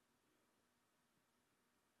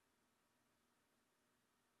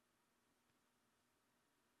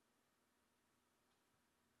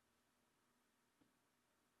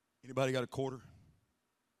 Anybody got a quarter?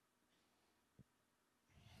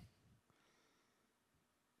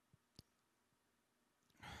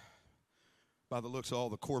 By the looks of all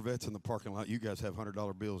the Corvettes in the parking lot, you guys have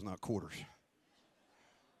 $100 bills, not quarters.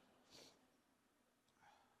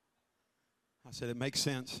 I said, it makes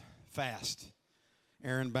sense. Fast.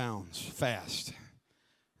 Aaron Bounds, fast.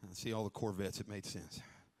 I see all the Corvettes. It made sense.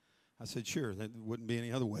 I said, sure, that wouldn't be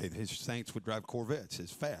any other way. His saints would drive Corvettes.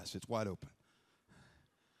 It's fast. It's wide open.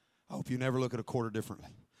 I hope you never look at a quarter differently.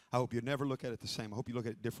 I hope you never look at it the same. I hope you look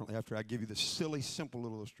at it differently after I give you this silly, simple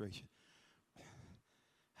little illustration.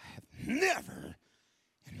 I have never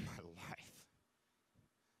in my life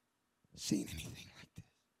seen anything like this.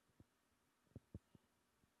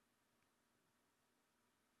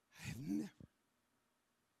 I have never.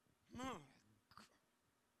 My God.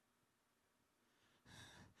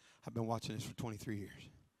 I've been watching this for 23 years.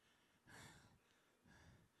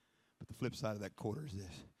 But the flip side of that quarter is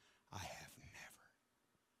this. I have never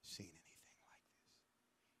seen anything like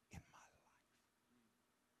this in my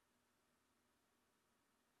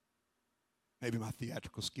life. Maybe my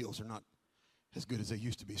theatrical skills are not as good as they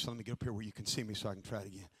used to be, so let me get up here where you can see me so I can try it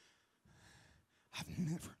again.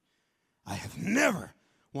 I have never,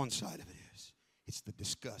 one side of it is, it's the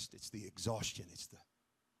disgust, it's the exhaustion, it's the,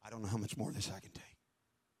 I don't know how much more of this I can take.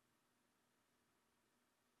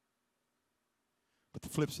 But the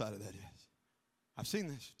flip side of that is, I've seen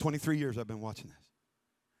this. 23 years I've been watching this.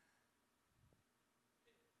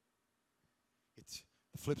 It's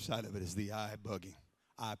the flip side of it is the eye-bugging,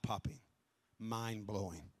 eye-popping,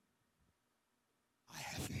 mind-blowing. I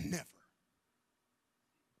have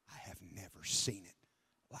never seen it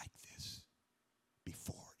like this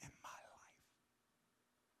before in my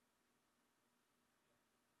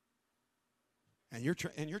life. And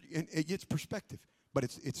it's perspective, but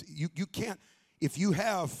it's you can't. If you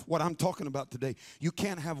have what I'm talking about today, you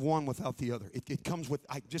can't have one without the other. It comes with,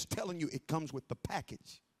 I'm just telling you, it comes with the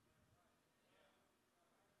package.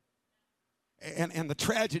 And the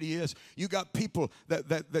tragedy is you got people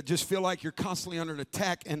that just feel like you're constantly under an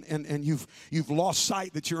attack and you've lost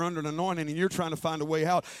sight that you're under an anointing and you're trying to find a way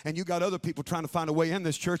out. And you got other people trying to find a way in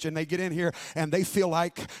this church and they get in here and they feel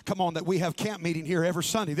like, come on, that we have camp meeting here every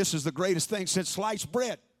Sunday. This is the greatest thing since sliced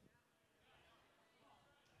bread.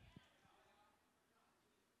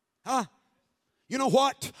 Huh? You know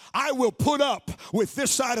what? I will put up with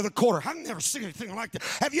this side of the quarter. I've never seen anything like that.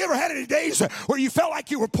 Have you ever had any days where you felt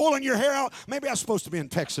like you were pulling your hair out? Maybe I was supposed to be in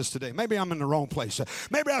Texas today. Maybe I'm in the wrong place.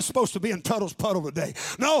 Maybe I was supposed to be in Tuttle's Puddle today.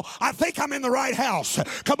 No, I think I'm in the right house.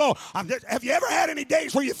 Come on. Have you ever had any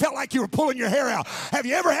days where you felt like you were pulling your hair out? Have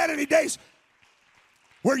you ever had any days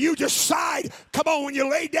where you just sighed, come on, when you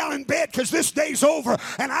lay down in bed because this day's over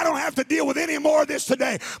and I don't have to deal with any more of this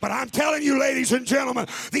today? But I'm telling you, ladies and gentlemen,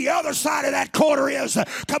 the other side of that quarter is,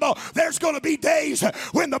 come on, there's going to be days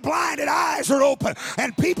when the blinded eyes are open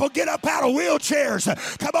and people get up out of wheelchairs.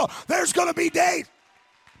 Come on, there's going to be days.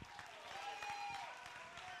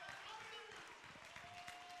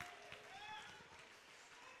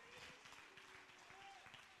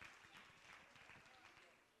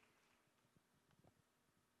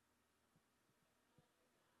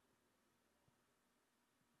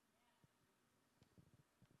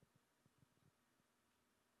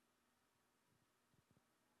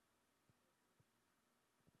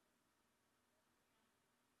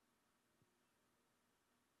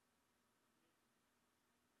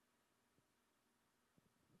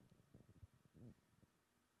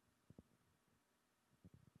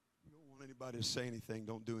 Anybody to say anything,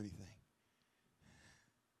 don't do anything.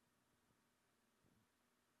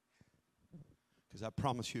 Because I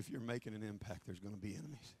promise you, if you're making an impact, there's going to be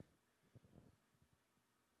enemies.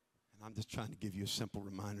 And I'm just trying to give you a simple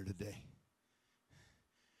reminder today.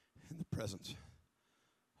 In the presence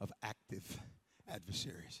of active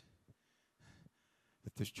adversaries,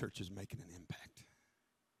 that this church is making an impact.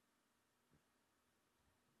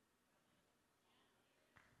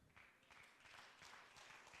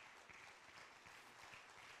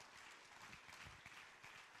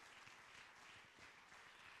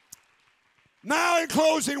 Now, in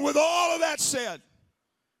closing, with all of that said,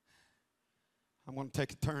 I'm going to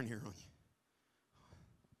take a turn here on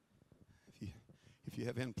you. If you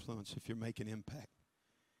have influence, if you're making impact,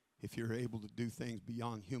 if you're able to do things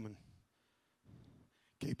beyond human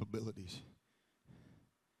capabilities,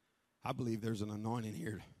 I believe there's an anointing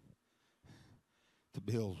here to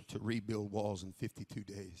rebuild walls in 52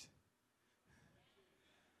 days.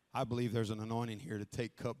 I believe there's an anointing here to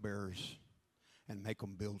take cupbearers and make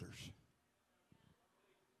them builders.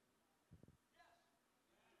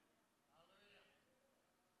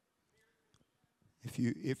 If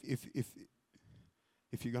you're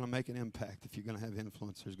going to make an impact, if you're going to have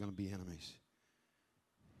influence, there's going to be enemies.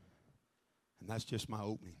 And that's just my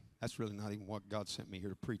opening. That's really not even what God sent me here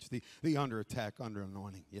to preach. The under attack, under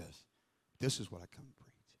anointing, yes. This is what I come to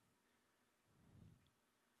preach.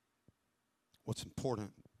 What's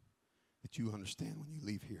important that you understand when you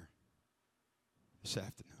leave here this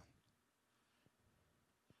afternoon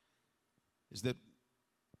is that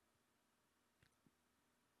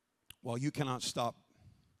while you cannot stop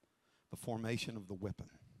the formation of the weapon,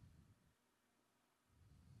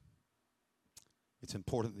 it's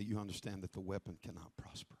important that you understand that the weapon cannot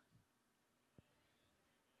prosper.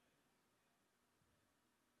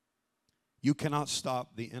 You cannot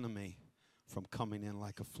stop the enemy from coming in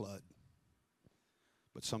like a flood.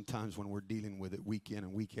 But sometimes when we're dealing with it week in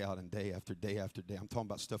and week out and day after day after day, I'm talking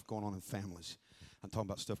about stuff going on in families. I'm talking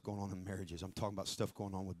about stuff going on in marriages. I'm talking about stuff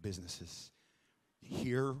going on with businesses.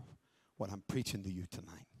 Hear what I'm preaching to you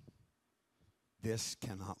tonight. This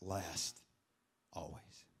cannot last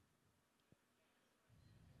always.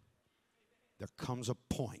 There comes a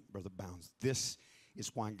point, Brother Bounds. This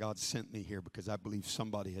is why God sent me here, because I believe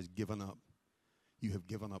somebody has given up. You have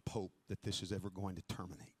given up hope that this is ever going to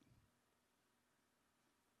terminate.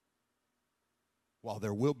 While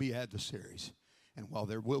there will be adversaries and while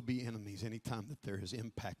there will be enemies, anytime that there is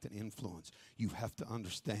impact and influence, you have to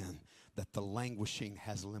understand that the languishing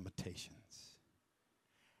has limitations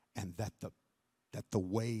and that the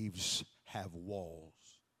waves have walls.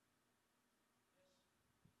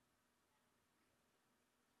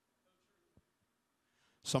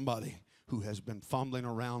 Somebody who has been fumbling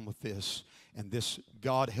around with this, and this,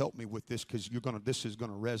 God help me with this, because this is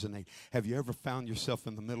going to resonate. Have you ever found yourself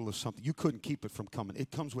in the middle of something? You couldn't keep it from coming.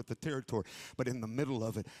 It comes with the territory, but in the middle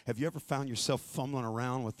of it, have you ever found yourself fumbling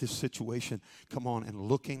around with this situation? Come on, and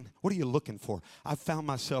looking. What are you looking for? I found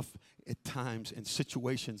myself at times in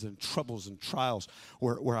situations and troubles and trials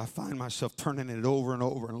where I find myself turning it over and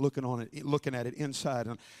over and looking at it inside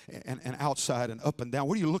and outside and up and down.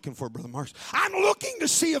 What are you looking for, Brother Marks? I'm looking to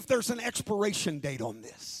see if there's an expiration date on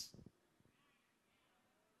this.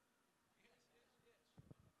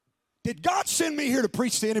 Did God send me here to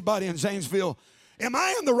preach to anybody in Zanesville? Am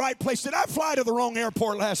I in the right place? Did I fly to the wrong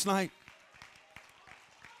airport last night?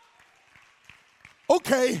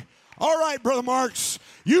 Okay. All right, Brother Marks,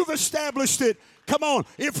 you've established it. Come on,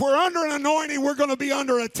 if we're under an anointing, we're going to be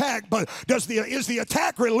under attack. But is the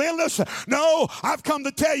attack relentless? No, I've come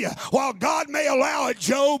to tell you, while God may allow it,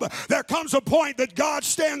 Job, there comes a point that God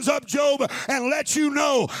stands up, Job, and lets you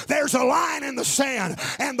know there's a line in the sand,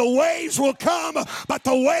 and the waves will come, but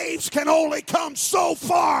the waves can only come so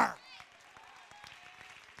far.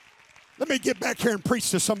 Let me get back here and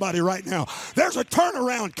preach to somebody right now. There's a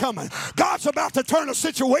turnaround coming. God's about to turn a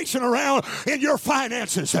situation around in your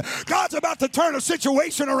finances. God's about to turn a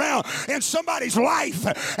situation around in somebody's life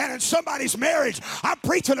and in somebody's marriage. I'm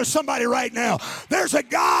preaching to somebody right now. There's a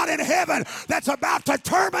God in heaven that's about to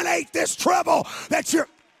terminate this trouble that you're...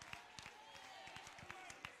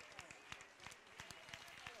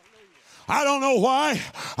 I don't know why.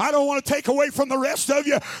 I don't want to take away from the rest of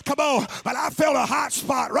you. Come on. But I felt a hot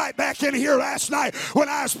spot right back in here last night when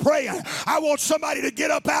I was praying. I want somebody to get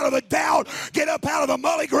up out of the doubt, get up out of the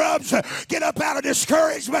mully grubs, get up out of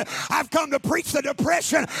discouragement. I've come to preach the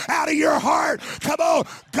depression out of your heart. Come on.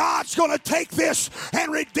 God's going to take this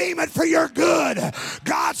and redeem it for your good.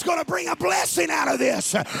 God's going to bring a blessing out of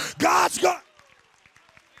this. God's going to...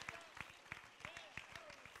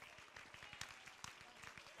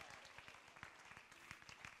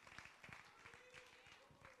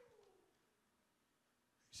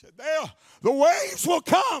 The waves will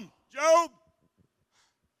come, Job.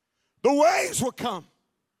 The waves will come.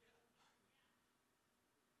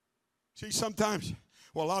 See, sometimes,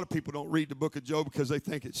 well, a lot of people don't read the book of Job because they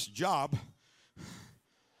think it's Job.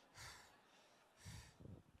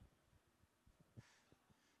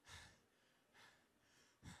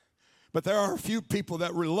 But there are a few people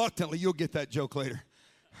that reluctantly, you'll get that joke later.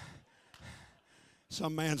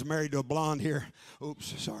 Some man's married to a blonde here.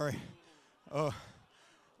 Oops, sorry. Oh,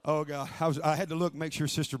 God. I had to look, make sure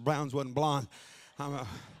Sister Browns wasn't blonde.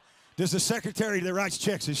 Does the secretary that writes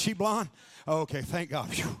checks, is she blonde? Oh, okay, thank God.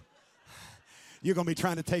 Whew. You're going to be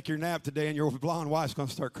trying to take your nap today, and your blonde wife's going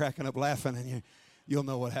to start cracking up laughing, and you'll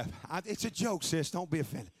know what happened. It's a joke, sis. Don't be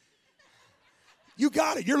offended. You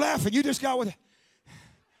got it. You're laughing. You just got with it.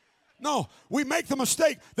 No, we make the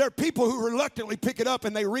mistake. There are people who reluctantly pick it up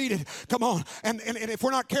and they read it. Come on. And if we're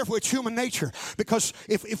not careful, it's human nature. Because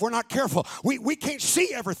if we're not careful, we can't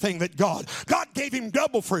see everything that God gave him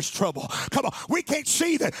double for his trouble. Come on. We can't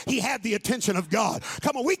see that he had the attention of God.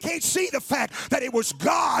 Come on. We can't see the fact that it was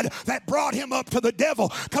God that brought him up to the devil.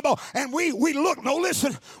 Come on. And we look, no,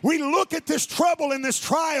 listen, we look at this trouble and this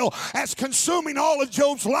trial as consuming all of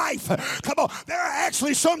Job's life. Come on. There are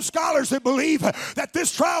actually some scholars that believe that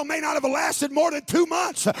this trial may not not have lasted more than 2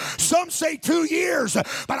 months. Some say 2 years.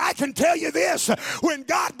 But I can tell you this, when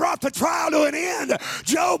God brought the trial to an end,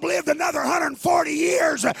 Job lived another 140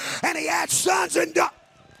 years, and he had sons and daughters.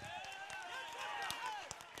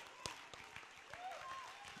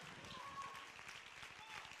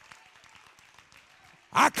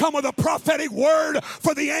 I come with a prophetic word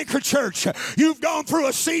for the Anchor Church. You've gone through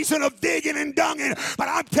a season of digging and dunging, but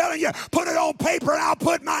I'm telling you, put it on paper and I'll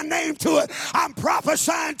put my name to it. I'm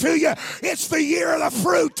prophesying to you, it's the year of the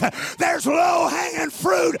fruit. There's low-hanging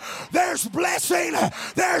fruit. There's blessing.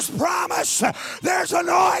 There's promise. There's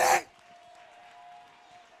anointing.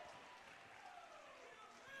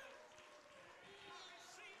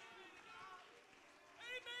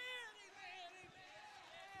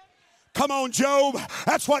 Come on, Job.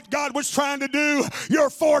 That's what God was trying to do.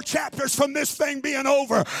 You're 4 chapters from this thing being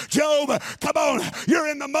over. Job, come on. You're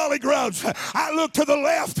in the mully grubs. I look to the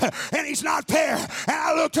left and he's not there. And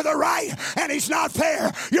I look to the right and he's not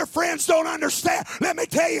there. Your friends don't understand. Let me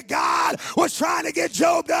tell you, God was trying to get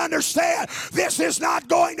Job to understand this is not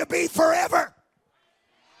going to be forever.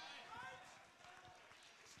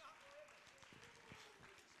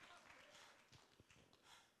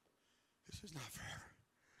 This is not forever.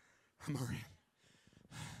 I'm hurrying.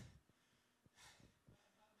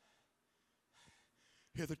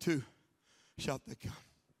 Hitherto shalt they come.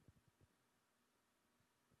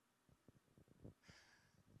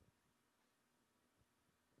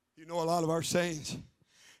 You know, a lot of our sayings,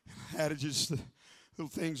 adages, the little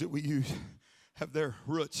things that we use have their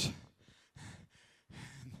roots.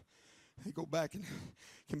 They go back and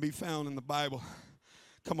can be found in the Bible.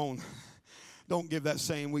 Come on. Don't give that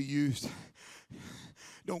saying we used.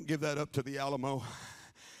 Don't give that up to the Alamo.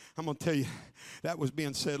 I'm going to tell you, that was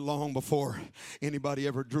being said long before anybody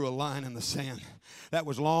ever drew a line in the sand. That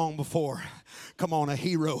was long before, come on, a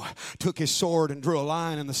hero took his sword and drew a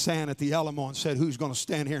line in the sand at the Alamo and said, who's going to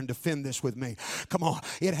stand here and defend this with me? Come on,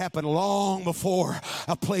 it happened long before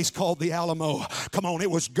a place called the Alamo. Come on, it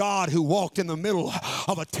was God who walked in the middle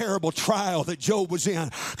of a terrible trial that Job was in.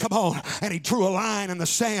 Come on, and he drew a line in the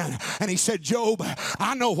sand and he said, Job,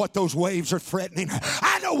 I know what those waves are threatening.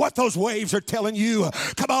 I know what those waves are telling you.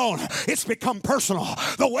 Come on, it's become personal.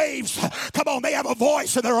 The waves, come on, they have a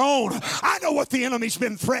voice of their own. I know what the enemy's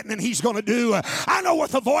been threatening he's going to do. I know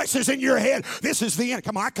what the voice is in your head. This is the end.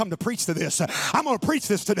 Come on, I come to preach to this. I'm going to preach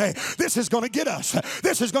this today. This is going to get us.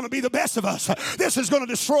 This is going to be the best of us. This is going to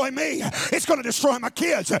destroy me. It's going to destroy my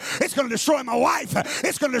kids. It's going to destroy my wife.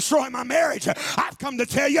 It's going to destroy my marriage. I've come to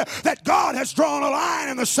tell you that God has drawn a line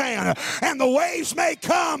in the sand, and the waves may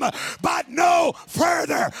come, but no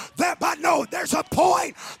further. But no, there's a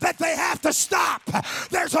point that they have to stop.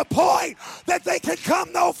 There's a point that they can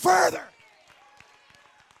come no further.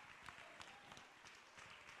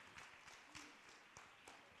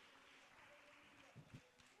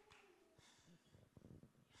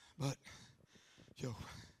 But, Joe,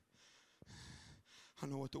 I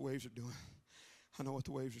know what the waves are doing. I know what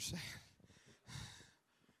the waves are saying.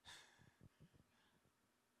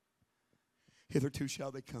 Hitherto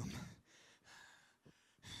shall they come,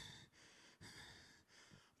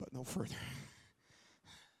 but no further.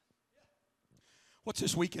 What's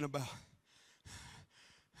this weekend about?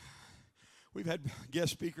 We've had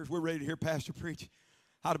guest speakers. We're ready to hear Pastor preach.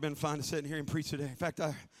 I'd have been fine to sit and hear him preach today. In fact,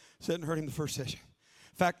 I sat and heard him the first session.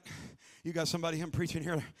 In fact, you got somebody him preaching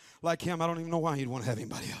here like him, I don't even know why you'd want to have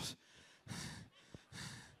anybody else.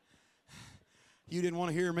 You didn't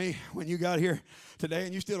want to hear me when you got here today,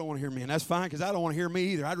 and you still don't want to hear me, and that's fine because I don't want to hear me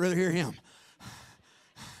either. I'd rather hear him.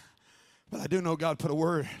 But I do know God put a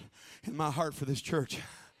word in my heart for this church.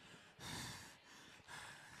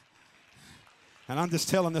 And I'm just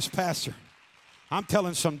telling this pastor, I'm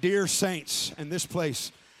telling some dear saints in this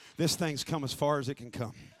place, this thing's come as far as it can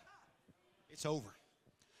come. It's over.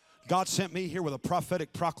 God sent me here with a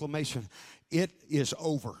prophetic proclamation. It is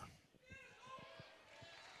over.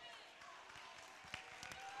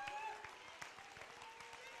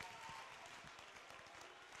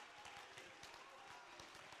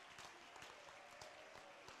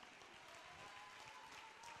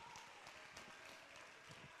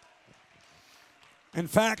 In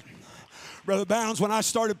fact, Brother Bounds, when I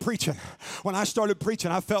started preaching,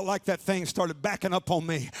 I felt like that thing started backing up on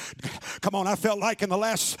me. Come on, I felt like in the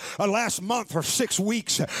last last month or 6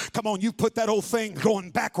 weeks. Come on, you put that old thing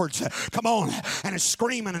going backwards. Come on, and it's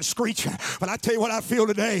screaming and screeching. But I tell you what I feel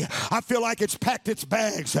today. I feel like it's packed its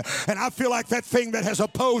bags, and I feel like that thing that has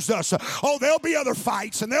opposed us. Oh, there'll be other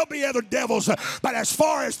fights and there'll be other devils, but as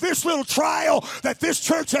far as this little trial that this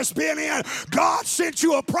church has been in, God sent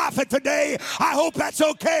you a prophet today. I hope that's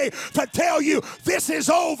okay to tell you this is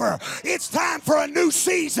over. It's time for a new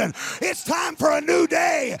season. It's time for a new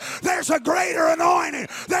day. There's a greater anointing.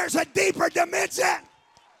 There's a deeper dimension.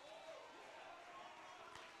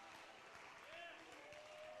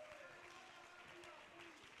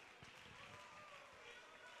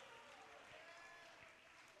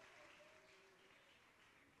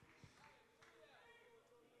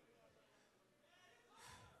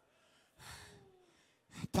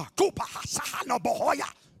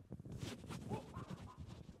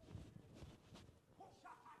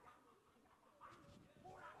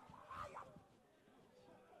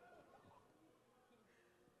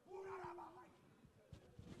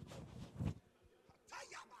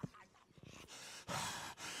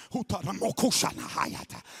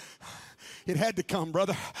 It had to come,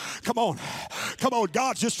 brother. Come on. Come on.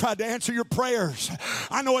 God's just tried to answer your prayers.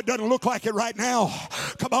 I know it doesn't look like it right now.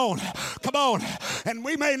 Come on. Come on. And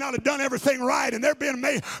we may not have done everything right, and there been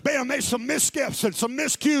made some missteps and some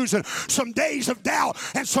miscues and some days of doubt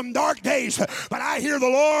and some dark days. But I hear the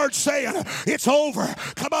Lord saying, it's over.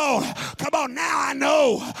 Come on. Come on. Now I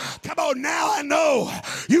know. Come on. Now I know.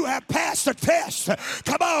 You have passed the test.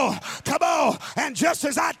 Come on. Come on. And just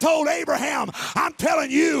as I told Abraham, I'm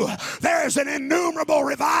telling you, there is an innumerable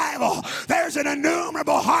revival. There's an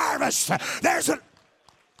innumerable harvest. There's an...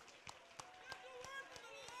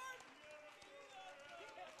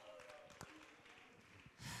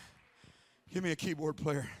 Give me a keyboard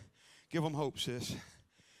player. Give them hope, sis.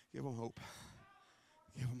 Give them hope.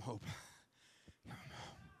 Give them hope. Give them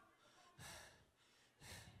hope.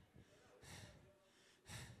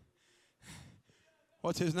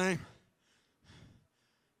 What's his name?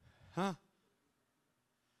 Huh?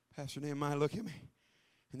 Pastor Nehemiah, look at me.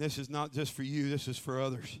 And this is not just for you, this is for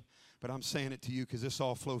others. But I'm saying it to you because this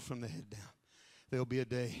all flows from the head down. There'll be a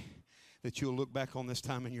day that you'll look back on this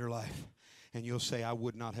time in your life and you'll say, I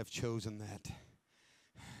would not have chosen that.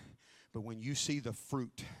 But when you see the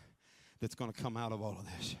fruit that's going to come out of all of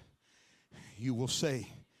this, you will say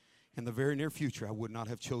in the very near future, I would not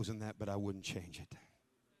have chosen that, but I wouldn't change it.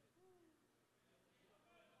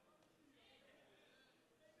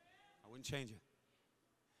 I wouldn't change it.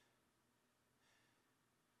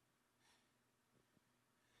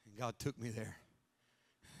 And God took me there.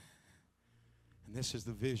 And this is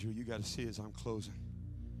the visual you got to see as I'm closing.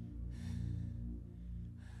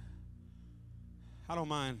 I don't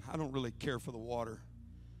mind. I don't really care for the water.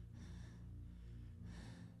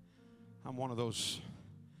 I'm one of those.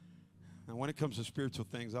 And when it comes to spiritual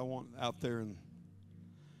things, I want out there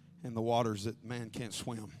in the waters that man can't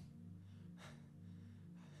swim.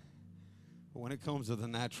 But when it comes to the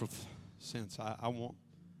natural sense, I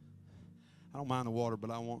don't mind the water, but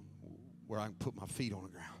I want where I can put my feet on the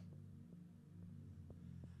ground.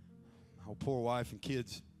 My poor wife and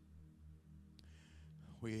kids,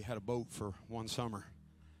 we had a boat for one summer,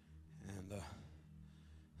 and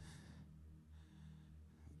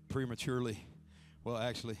prematurely, well,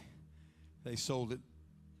 actually, they sold it,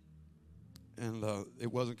 and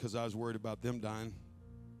it wasn't because I was worried about them dying.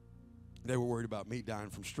 They were worried about me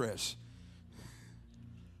dying from stress.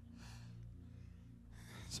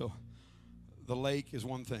 So the lake is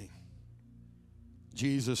one thing.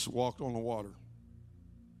 Jesus walked on the water.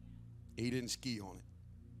 He didn't ski on it.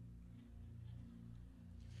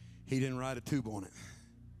 He didn't ride a tube on it.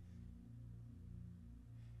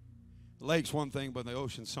 The lake's one thing, but the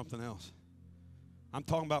ocean's something else. I'm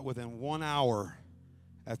talking about within 1 hour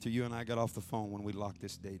after you and I got off the phone when we locked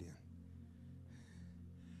this date in.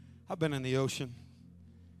 I've been in the ocean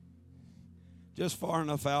just far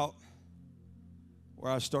enough out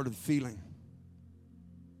where I started feeling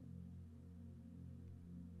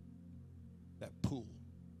that pull.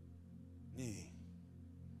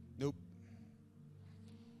 Nope.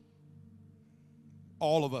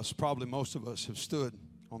 All of us, probably most of us, have stood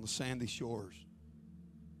on the sandy shores.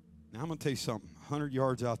 Now, I'm going to tell you something. 100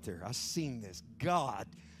 yards out there, I seen this. God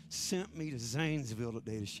sent me to Zanesville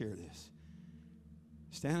today to share this.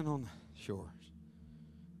 Standing on the shores,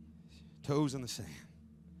 toes in the sand.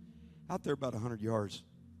 Out there about 100 yards,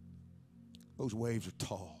 those waves are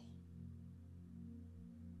tall.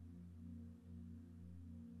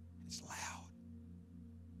 It's loud.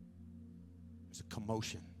 There's a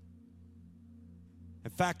commotion.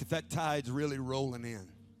 In fact, if that tide's really rolling in,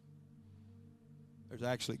 there's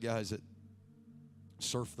actually guys that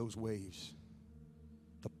surf those waves,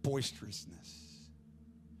 the boisterousness,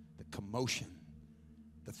 the commotion,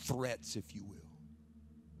 the threats, if you will.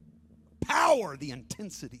 Power, the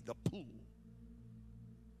intensity, the pull.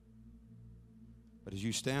 But as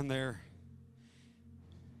you stand there,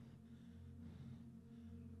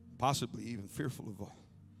 possibly even fearful of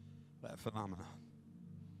that phenomenon,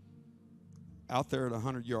 out there at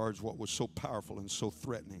 100 yards, what was so powerful and so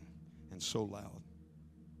threatening and so loud,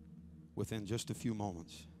 within just a few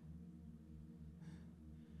moments,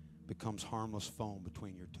 becomes harmless foam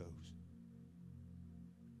between your toes.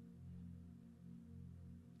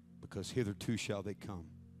 Because hitherto shall they come.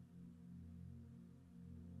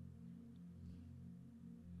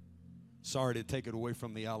 Sorry to take it away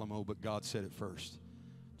from the Alamo, but God said it first.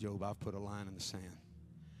 Job, I've put a line in the sand.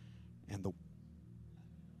 And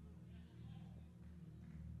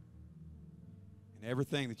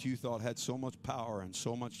everything that you thought had so much power and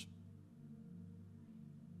so much,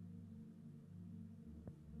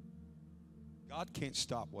 God can't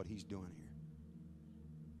stop what He's doing here.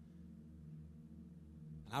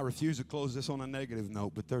 And I refuse to close this on a negative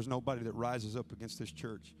note, but there's nobody that rises up against this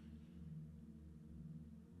church.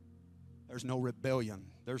 There's no rebellion.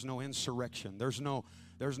 There's no insurrection. There's no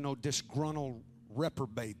disgruntled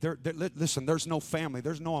reprobate. Listen, there's no family.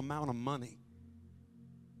 There's no amount of money.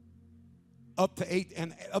 Up to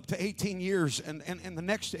 18 years and the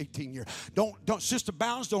next 18 years. Don't, Sister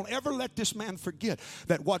Bounds, don't ever let this man forget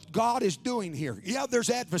that what God is doing here. Yeah, there's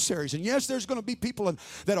adversaries, and yes, there's going to be people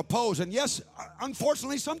that oppose, and yes,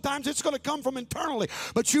 unfortunately, sometimes it's going to come from internally.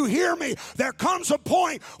 But you hear me, there comes a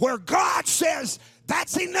point where God says,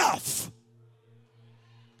 that's enough.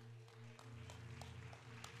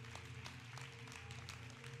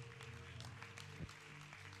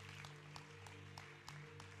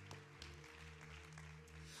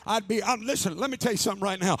 Listen, let me tell you something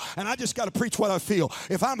right now, and I just got to preach what I feel.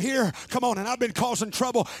 If I'm here, come on, and I've been causing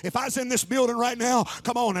trouble, if I was in this building right now,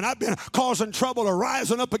 come on, and I've been causing trouble or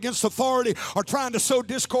rising up against authority or trying to sow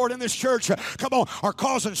discord in this church, come on, or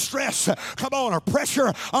causing stress, come on, or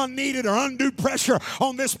pressure, unneeded or undue pressure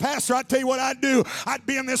on this pastor, I tell you what I'd do. I'd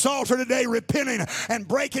be in this altar today repenting and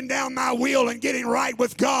breaking down my wheel and getting right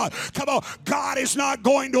with God. Come on, God is not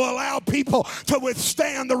going to allow people to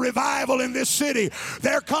withstand the revival in this city.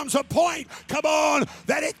 There comes a point, come on,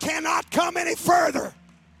 that it cannot come any further.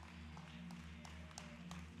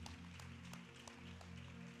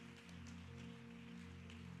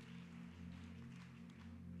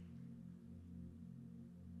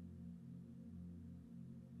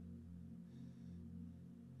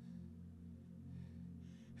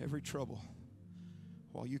 Every trouble,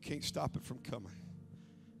 while you can't stop it from coming,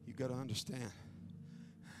 you got to understand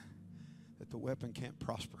that the weapon can't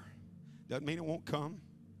prosper. Doesn't mean it won't come.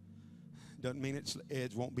 Doesn't mean its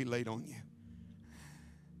edge won't be laid on you.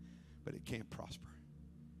 But it can't prosper.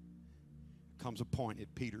 There comes a point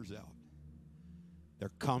it peters out. There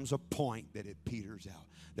comes a point that it peters out.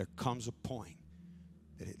 There comes a point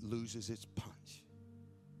that it loses its punch.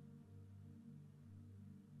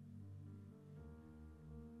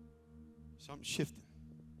 Something's shifting.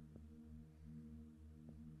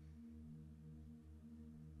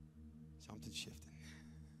 Something's shifting.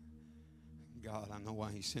 God, I know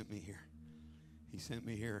why He sent me here. He sent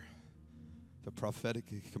me here to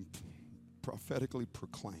prophetically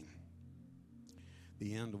proclaim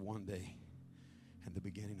the end of one day and the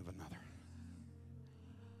beginning of another.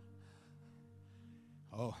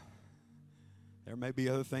 Oh, there may be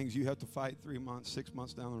other things you have to fight 3 months, 6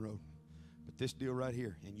 months down the road. But this deal right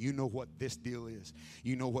here, and you know what this deal is.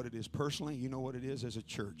 You know what it is personally. You know what it is as a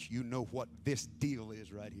church. You know what this deal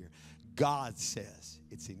is right here. God says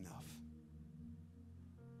it's enough.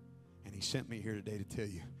 And He sent me here today to tell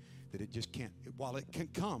you that it just can't, while it can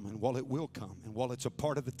come and while it will come and while it's a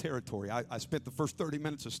part of the territory, I spent the first 30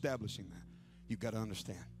 minutes establishing that. You've got to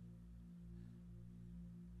understand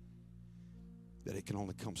that it can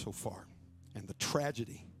only come so far. And the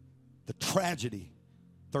tragedy,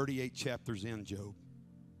 38 chapters in, Job,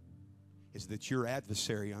 is that your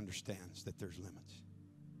adversary understands that there's limits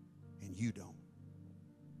and you don't.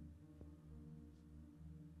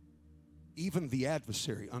 Even the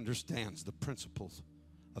adversary understands the principles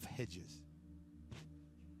of hedges.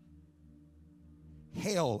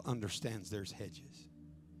 Hell understands there's hedges.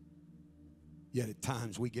 Yet at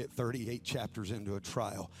times we get 38 chapters into a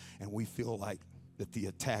trial and we feel like that the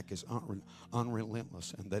attack is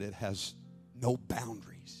unrelentless and that it has no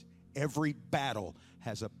boundaries. Every battle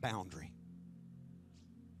has a boundary.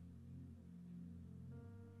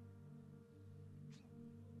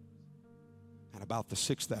 And about the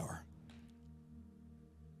 6th hour,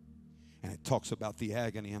 and it talks about the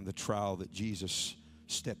agony and the trial that Jesus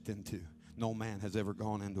stepped into. No man has ever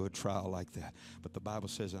gone into a trial like that. But the Bible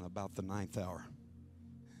says in about the 9th hour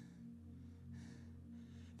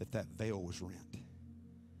that veil was rent.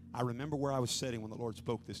 I remember where I was sitting when the Lord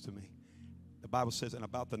spoke this to me. The Bible says in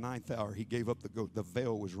about the 9th hour he gave up the ghost. The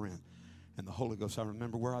veil was rent. And the Holy Ghost, I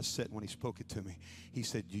remember where I was sitting when he spoke it to me. He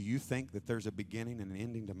said, do you think that there's a beginning and an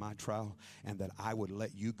ending to my trial and that I would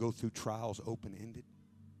let you go through trials open-ended?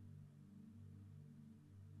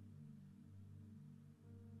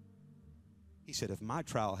 He said, if my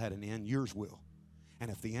trial had an end, yours will. And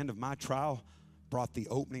if the end of my trial brought the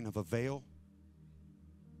opening of a veil,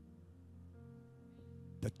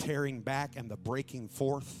 the tearing back and the breaking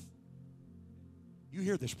forth. You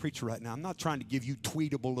hear this preacher right now. I'm not trying to give you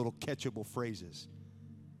tweetable little catchable phrases.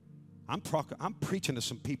 I'm preaching to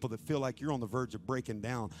some people that feel like you're on the verge of breaking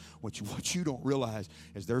down. What you don't realize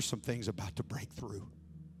is there's some things about to break through.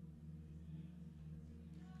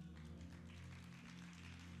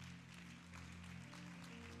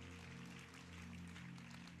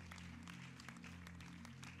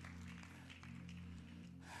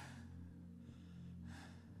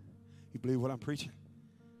 You believe what I'm preaching?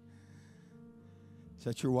 Is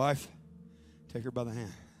that your wife? Take her by the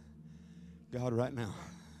hand. God, right now.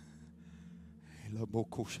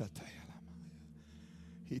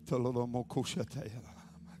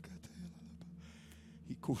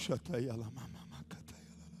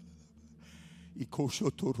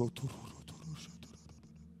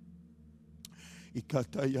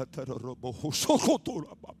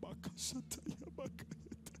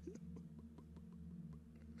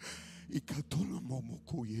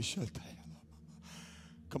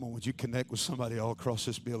 Come on, would you connect with somebody all across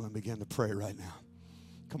this building and begin to pray right now?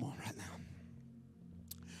 Come on, right now.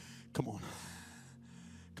 Come on.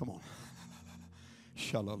 Come on.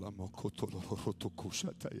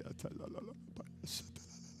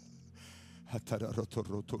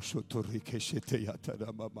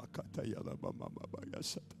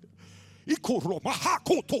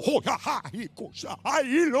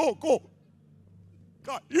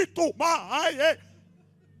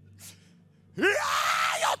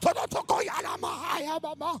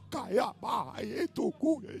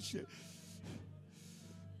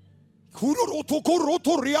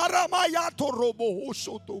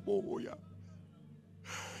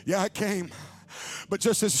 Yeah, it came. But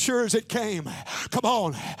just as sure as it came, come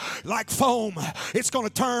on, like foam, it's going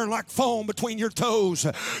to turn like foam between your toes.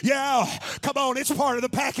 Yeah, come on, it's part of the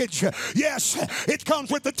package. Yes, it comes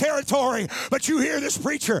with the territory. But you hear this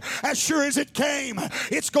preacher, as sure as it came,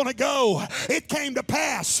 it's going to go. It came to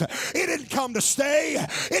pass. It didn't come to stay.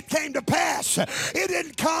 It came to pass. It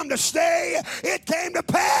didn't come to stay. It came to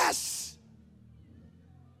pass.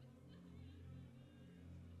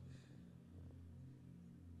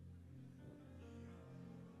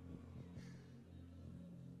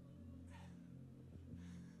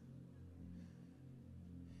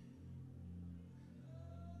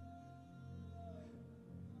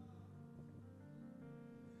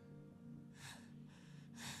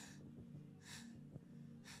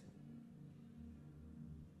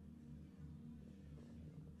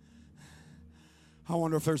 I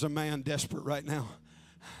wonder if there's a man desperate right now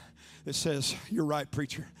that says, you're right,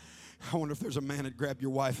 preacher. I wonder if there's a man that grab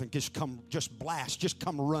your wife and just come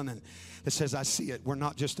running, that says, I see it. We're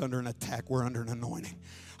not just under an attack, we're under an anointing.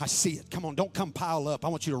 I see it. Come on, don't come pile up. I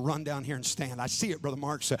want you to run down here and stand. I see it, Brother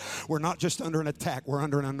Mark. We're not just under an attack, we're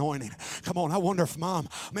under an anointing. Come on, I wonder if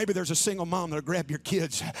maybe there's a single mom that'll grab your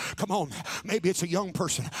kids. Come on, maybe it's a young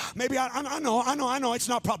person. Maybe I know it's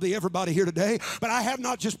not probably everybody here today, but I have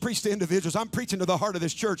not just preached to individuals. I'm preaching to the heart of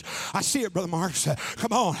this church. I see it, Brother Mark.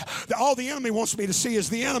 Come on, all the enemy wants me to see is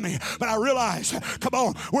the enemy, but I realize, come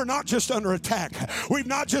on, we're not just under attack. We've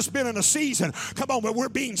not just been in a season. Come on, but we're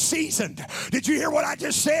being seasoned. Did you hear what I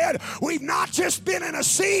just said? We've not just been in a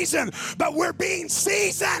season, but we're being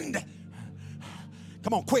seasoned.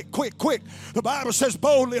 Come on, quick. The Bible says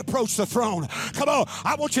boldly approach the throne. Come on,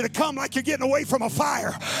 I want you to come like you're getting away from a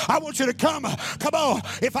fire. I want you to come. Come on,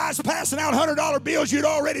 if I was passing out $100 bills, you'd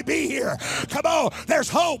already be here. Come on, there's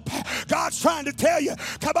hope. God's trying to tell you,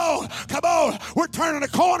 come on, we're turning a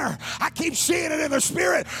corner. I keep seeing it in the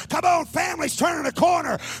spirit. Come on, families turning a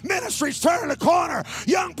corner. Ministries turning a corner.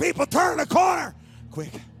 Young people turning a corner.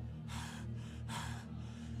 Quick.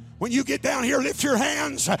 When you get down here, lift your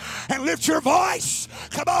hands and lift your voice.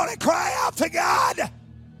 Come on and cry out to God.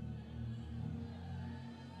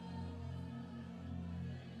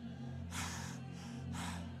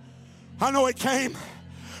 I know it came,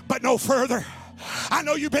 but no further. I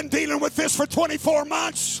know you've been dealing with this for 24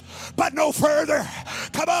 months, but no further.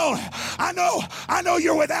 Come on. I know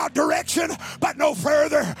you're without direction, but no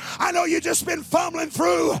further. I know you've just been fumbling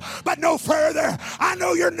through, but no further. I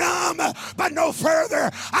know you're numb, but no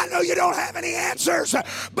further. I know you don't have any answers,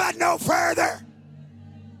 but no further.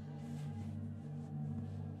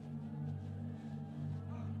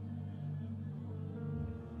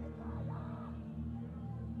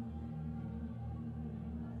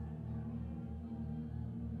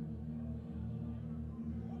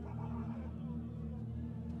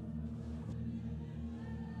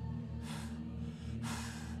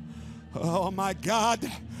 Oh my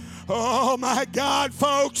God. Oh my God,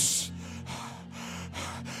 folks.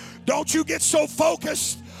 Don't you get so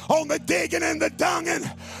focused on the digging and the dunging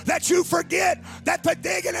that you forget that the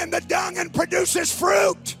digging and the dunging produces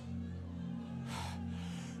fruit.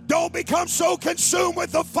 Don't become so consumed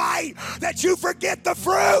with the fight that you forget the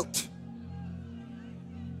fruit.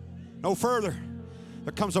 No further.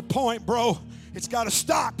 There comes a point, bro. It's got to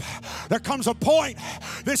stop. There comes a point.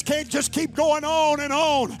 This can't just keep going on and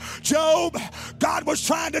on. Job, God was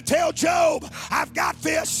trying to tell Job, I've got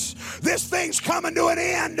this. This thing's coming to an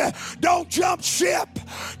end. Don't jump ship.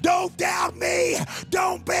 Don't doubt me.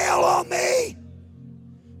 Don't bail on me.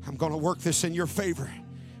 I'm going to work this in your favor.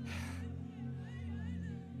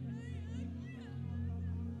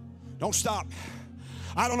 Don't stop.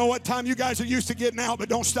 I don't know what time you guys are used to getting out, but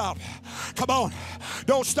don't stop. Come on.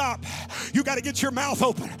 Don't stop. You got to get your mouth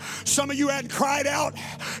open. Some of you hadn't cried out.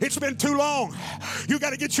 It's been too long. You got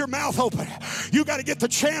to get your mouth open. You got to get the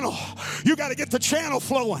channel. You got to get the channel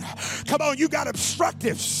flowing. Come on. You got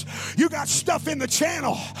obstructives. You got stuff in the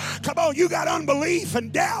channel. Come on. You got unbelief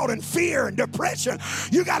and doubt and fear and depression.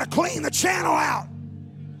 You got to clean the channel out.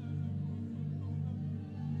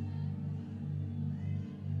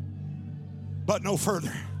 But no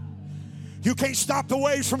further. You can't stop the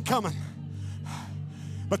waves from coming.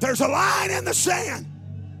 But there's a line in the sand.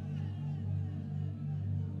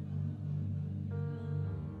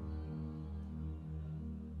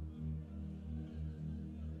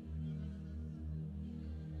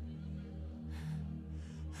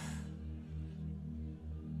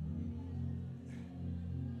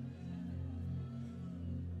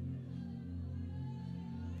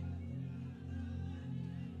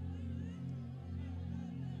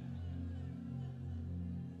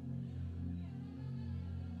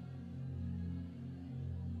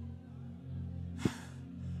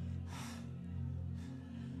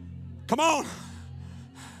 Come on.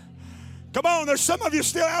 Come on, there's some of you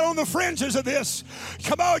still out on the fringes of this.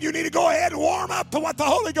 Come on, you need to go ahead and warm up to what the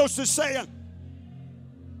Holy Ghost is saying.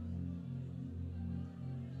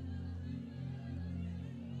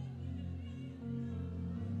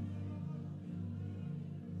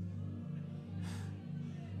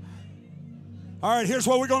 All right, here's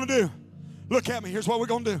what we're going to do. Look at me. Here's what we're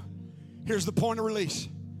going to do. Here's the point of release.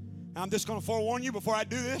 Now, I'm just going to forewarn you before I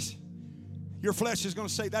do this. Your flesh is going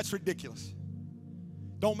to say, that's ridiculous.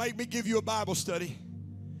 Don't make me give you a Bible study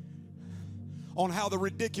on how the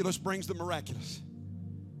ridiculous brings the miraculous.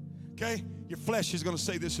 Okay? Your flesh is going to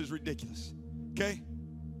say this is ridiculous. Okay?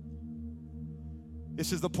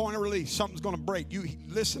 This is the point of release. Something's going to break. You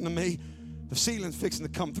listen to me. The ceiling's fixing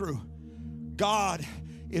to come through. God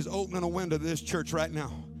is opening a window to this church right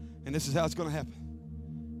now. And this is how it's going to happen.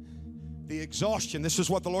 The exhaustion. This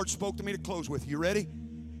is what the Lord spoke to me to close with. You ready?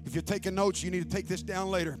 If you're taking notes, you need to take this down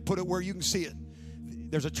later. Put it where you can see it.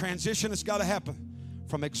 There's a transition that's got to happen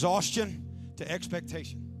from exhaustion to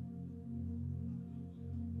expectation.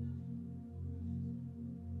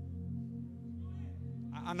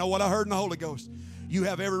 I know what I heard in the Holy Ghost. You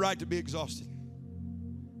have every right to be exhausted.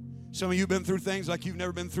 Some of you have been through things like you've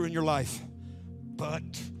never been through in your life. But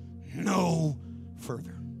no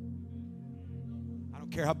further. I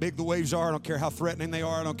don't care how big the waves are. I don't care how threatening they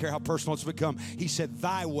are. I don't care how personal it's become. He said,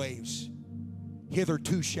 thy waves,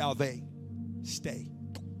 hitherto shall they stay.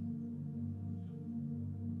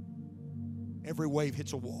 Every wave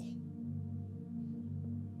hits a wall.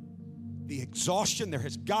 The exhaustion there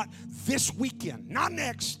has got this weekend, not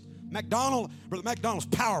next. Brother McDonald's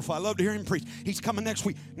powerful. I love to hear him preach. He's coming next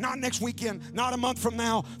week. Not next weekend, not a month from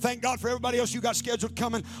now. Thank God for everybody else you got scheduled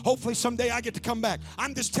coming. Hopefully someday I get to come back.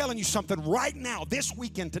 I'm just telling you something right now, this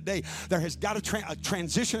weekend, today, there has got a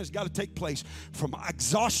transition has got to take place from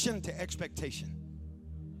exhaustion to expectation.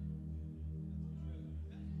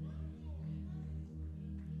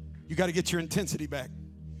 You got to get your intensity back.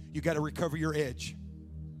 You got to recover your edge.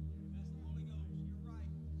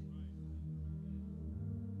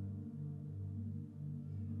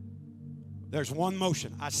 There's one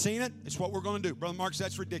motion. I seen it. It's what we're going to do. Brother Mark,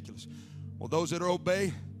 that's ridiculous. Well, those that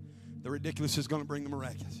obey, the ridiculous is going to bring the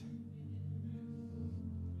miraculous.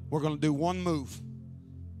 We're going to do one move.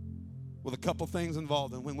 with a couple things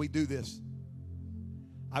involved. And when we do this,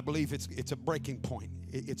 I believe it's a breaking point.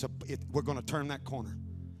 We're going to turn that corner.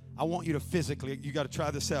 I want you to physically, you got to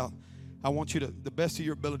try this out. I want you to, the best of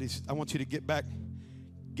your abilities, I want you to get back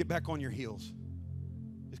on your heels.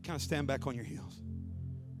 Just kind of stand back on your heels.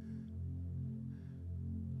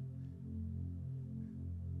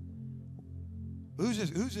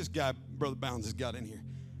 Who's this guy Brother Bounds has got in here?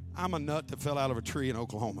 I'm a nut that fell out of a tree in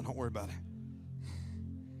Oklahoma. Don't worry about it.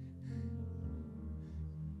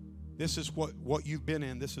 This is what you've been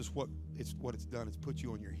in. This is what it's done. It's put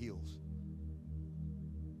you on your heels.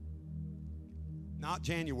 Not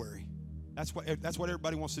January. That's what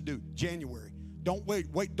everybody wants to do. January. Don't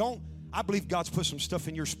wait. Don't. I believe God's put some stuff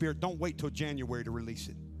in your spirit. Don't wait till January to release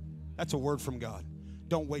it. That's a word from God.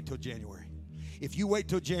 Don't wait till January. If you wait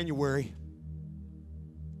till January,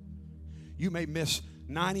 you may miss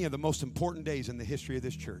 90 of the most important days in the history of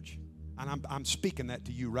this church. And I'm speaking that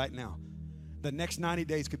to you right now. The next 90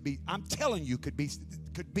 days could be, I'm telling you, could be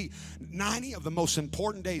 90 of the most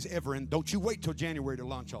important days ever. And don't you wait till January to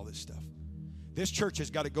launch all this stuff. This church has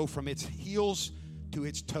got to go from its heels to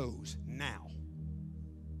its toes now.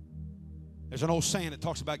 There's an old saying that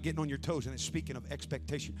talks about getting on your toes, and it's speaking of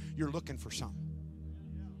expectation. You're looking for something.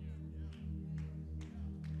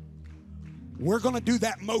 We're going to do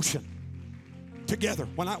that motion together.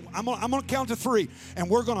 When I'm going to count to 3, and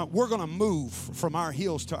we're going to move from our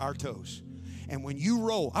heels to our toes. And when you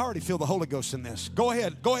roll, I already feel the Holy Ghost in this. Go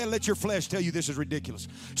ahead, let your flesh tell you this is ridiculous.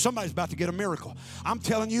 Somebody's about to get a miracle. I'm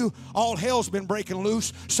telling you, all hell's been breaking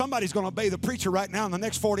loose. Somebody's going to obey the preacher right now. In the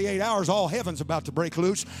next 48 hours, all heaven's about to break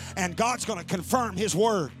loose. And God's going to confirm his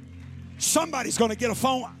word. Somebody's going to get a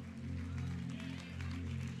phone.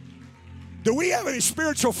 Do we have any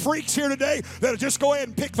spiritual freaks here today that'll just go ahead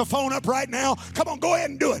and pick the phone up right now? Come on, go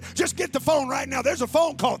ahead and do it. Just get the phone right now. There's a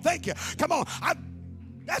phone call. Thank you. Come on.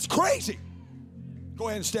 That's crazy. Go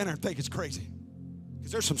ahead and stand there and think it's crazy.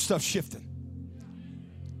 Because there's some stuff shifting.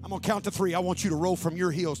 I'm going to count to 3. I want you to roll from your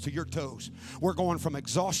heels to your toes. We're going from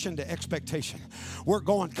exhaustion to expectation. We're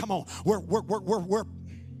going, come on. We're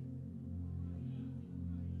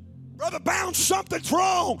Brother Bounds, something's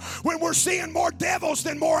wrong when we're seeing more devils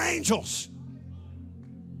than more angels.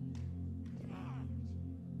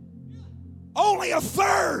 Only a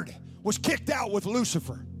third was kicked out with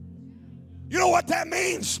Lucifer. You know what that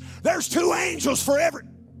means? There's 2 angels for every.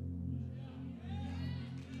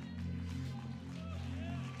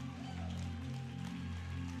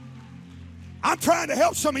 I'm trying to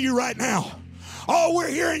help some of you right now. Oh, we're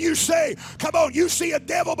hearing you say, come on, you see a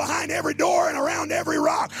devil behind every door and around every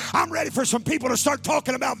rock. I'm ready for some people to start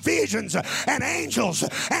talking about visions and angels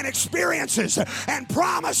and experiences and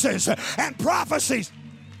promises and prophecies.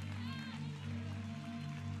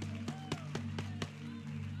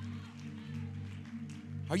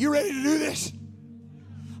 Are you ready to do this?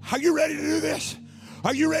 Are you ready to do this?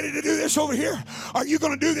 Are you ready to do this over here? Are you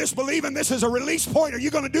going to do this believing this is a release point? Are you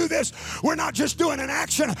going to do this? We're not just doing an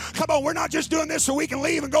action. Come on, we're not just doing this so we can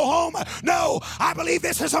leave and go home. No, I believe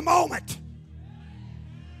this is a moment.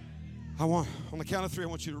 On the count of 3, I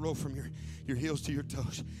want you to roll from your heels to your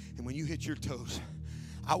toes. And when you hit your toes,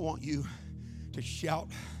 I want you to shout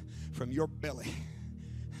from your belly.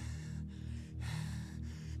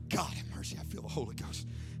 God have mercy, I feel the Holy Ghost.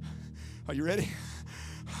 Are you ready?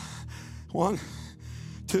 1,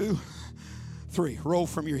 2, 3. Roll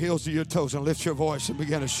from your heels to your toes and lift your voice and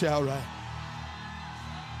begin to shout right.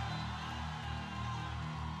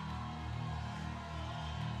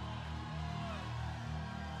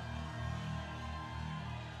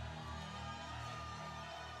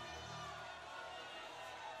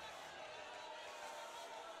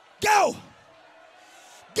 Go!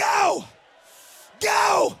 Go!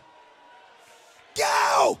 Go!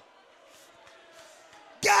 Go!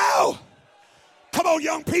 Go! Come on,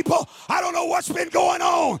 young people. I don't know what's been going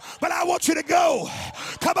on, but I want you to go.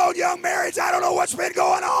 Come on, young marrieds. I don't know what's been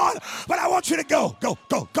going on, but I want you to go. Go,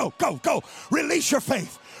 go, go, go, go. Release your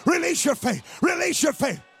faith. Release your faith. Release your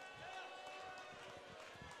faith.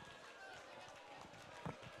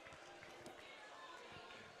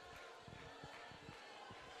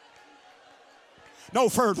 No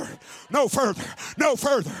further, no further, no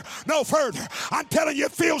further, no further. I'm telling you,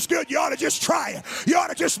 it feels good. You ought to just try it. You ought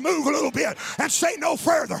to just move a little bit and say no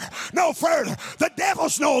further, no further. The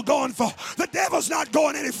devil's not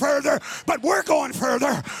going any further, but we're going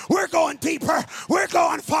further. We're going deeper. We're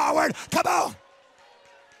going forward. Come on.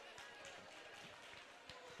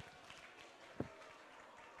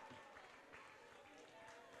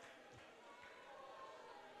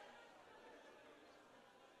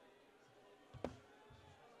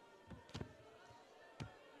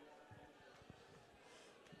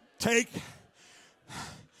 take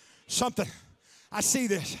something. I see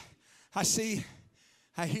this. I see,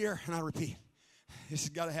 I hear, and I repeat. This has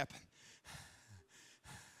got to happen.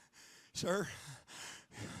 Sir,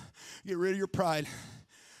 get rid of your pride.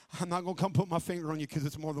 I'm not going to come put my finger on you because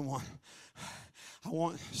it's more than one. I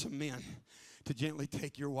want some men to gently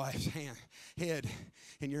take your wife's head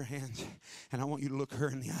in your hands, and I want you to look her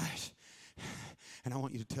in the eyes, and I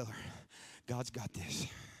want you to tell her, God's got this.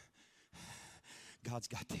 God's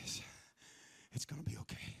got this. It's going to be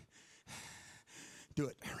okay. Do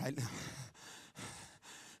it right now.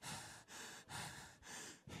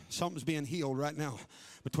 Something's being healed right now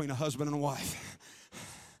between a husband and a wife.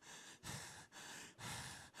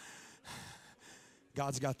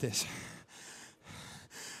 God's got this.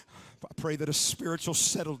 I pray that a spiritual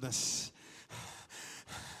settledness.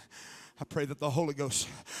 I pray that the Holy Ghost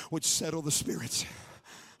would settle the spirits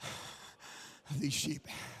of these sheep.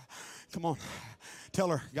 Come on. Tell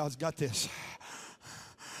her, God's got this.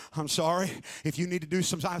 I'm sorry. If you need to do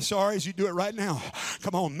some, I'm sorry as you do it right now.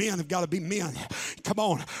 Come on, men have got to be men. Come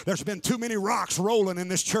on. There's been too many rocks rolling in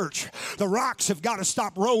this church. The rocks have got to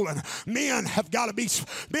stop rolling. Men have got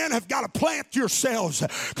to plant yourselves.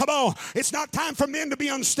 Come on. It's not time for men to be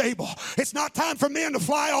unstable. It's not time for men to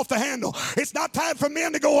fly off the handle. It's not time for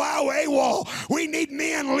men to go AWOL. We need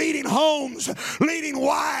men leading homes, leading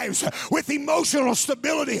wives with emotional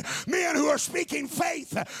stability. Men who are speaking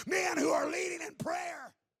faith. Men who are leading in prayer.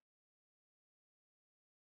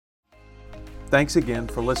 Thanks again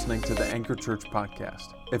for listening to the Anchor Church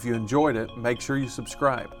podcast. If you enjoyed it, make sure you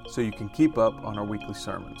subscribe so you can keep up on our weekly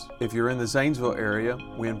sermons. If you're in the Zanesville area,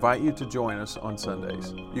 we invite you to join us on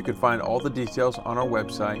Sundays. You can find all the details on our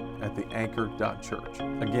website at theanchor.church.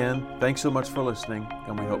 Again, thanks so much for listening,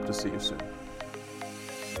 and we hope to see you soon.